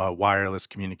enabled wireless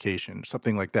communication,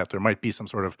 something like that. There might be some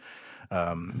sort of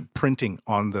printing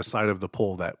on the side of the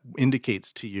pole that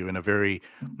indicates to you in a very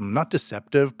not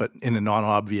deceptive, but in a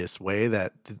non-obvious way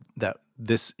that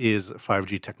this is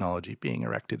 5G technology being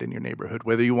erected in your neighborhood,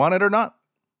 whether you want it or not.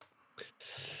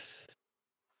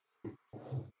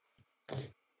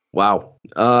 Wow.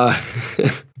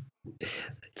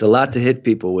 It's a lot to hit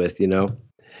people with,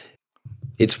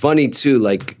 It's funny too,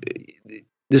 like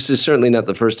this is certainly not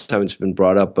the first time it's been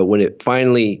brought up, but when it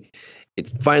finally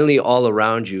all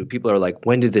around you, people are like,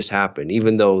 when did this happen?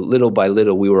 Even though little by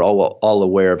little we were all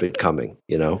aware of it coming,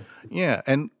 Yeah,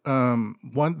 and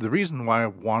the reason why I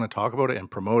want to talk about it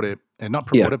and promote it, and not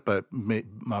promote it, but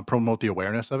promote the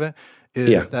awareness of it,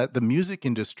 is that the music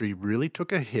industry really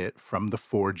took a hit from the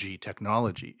 4G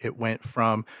technology. It went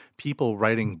from people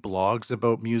writing blogs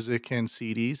about music and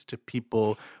CDs to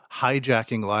people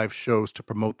hijacking live shows to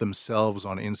promote themselves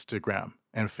on Instagram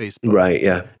and Facebook. Right,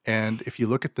 yeah. And if you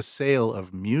look at the sale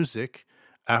of music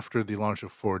after the launch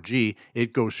of 4G,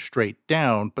 it goes straight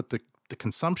down, but the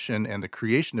consumption and the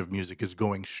creation of music is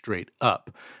going straight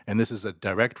up. And this is a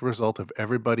direct result of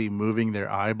everybody moving their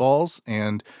eyeballs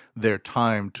and their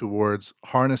time towards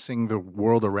harnessing the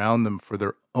world around them for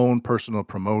their own personal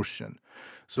promotion.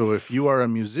 So if you are a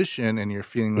musician and you're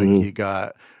feeling like you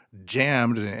got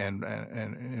jammed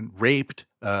and raped,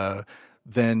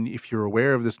 then if you're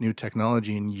aware of this new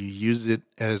technology and you use it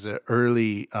as an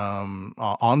early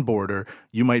onboarder,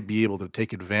 you might be able to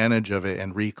take advantage of it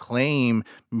and reclaim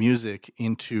music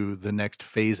into the next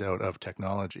phase out of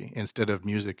technology. Instead of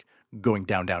music going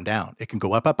down, down, down, it can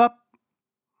go up, up, up.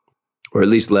 Or at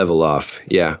least level off,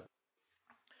 yeah.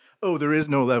 Oh, there is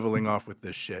no leveling off with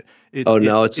this shit.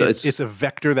 It's a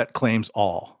vector that claims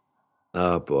all.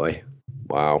 Oh, boy.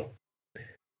 Wow.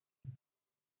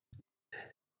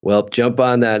 Well, jump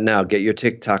on that now. Get your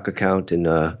TikTok account and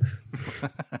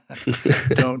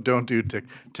don't do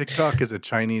TikTok is a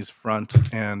Chinese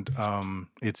front, and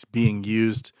it's being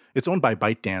used. It's owned by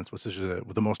ByteDance, which is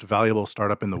the most valuable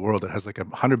startup in the world. It has like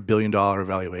 $100 billion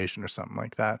valuation or something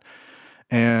like that.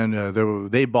 And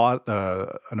they bought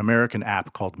an American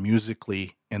app called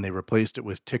Musical.ly, and they replaced it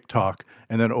with TikTok.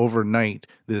 And then overnight,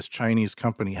 this Chinese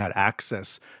company had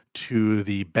access to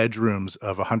the bedrooms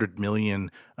of 100 million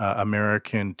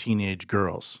American teenage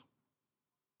girls.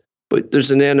 But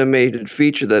there's an animated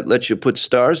feature that lets you put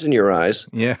stars in your eyes.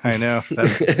 Yeah, I know.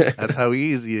 That's how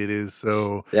easy it is.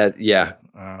 So get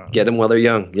them while they're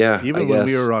young. Yeah. Even when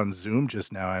we were on Zoom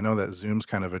just now, I know that Zoom's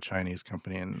kind of a Chinese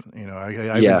company, and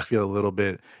I even feel a little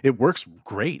bit. It works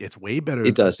great. It's way better.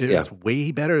 It does. It's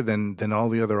way better than all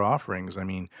the other offerings. I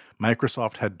mean,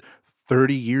 Microsoft had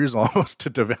 30 years almost to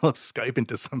develop Skype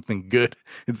into something good.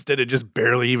 Instead, it just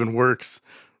barely even works.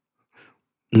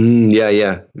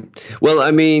 Yeah. Well,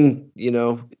 I mean,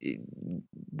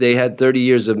 they had 30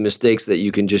 years of mistakes that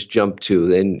you can just jump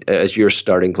to and as your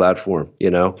starting platform,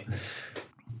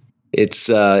 It's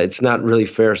not really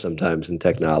fair sometimes in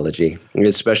technology,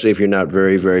 especially if you're not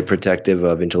very, very protective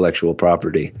of intellectual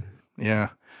property.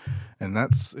 Yeah. And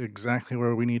that's exactly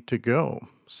where we need to go.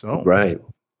 So, right.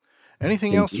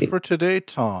 Anything else for today,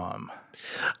 Tom?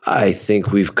 I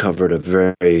think we've covered a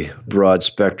very broad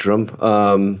spectrum.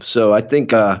 So I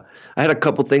think I had a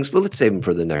couple things, but let's save them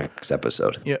for the next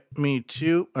episode. Yeah, me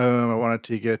too. I wanted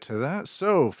to get to that.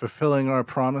 So, fulfilling our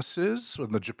promises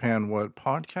with the Japan What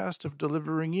podcast of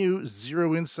delivering you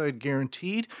zero insight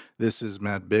guaranteed. This is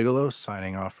Matt Bigelow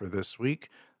signing off for this week.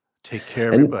 Take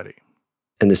care, everybody.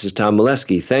 And this is Tom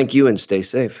Molesky. Thank you and stay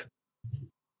safe.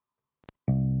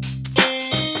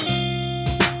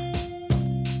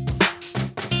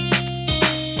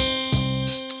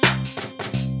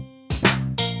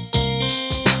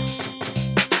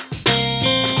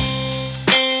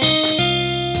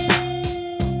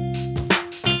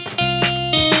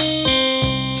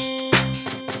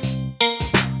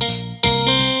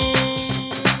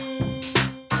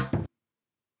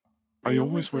 I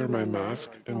always wear my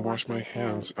mask and wash my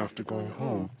hands after going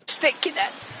home. Stick it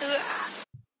at.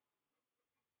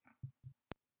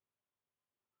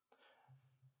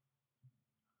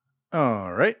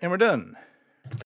 All right, and we're done.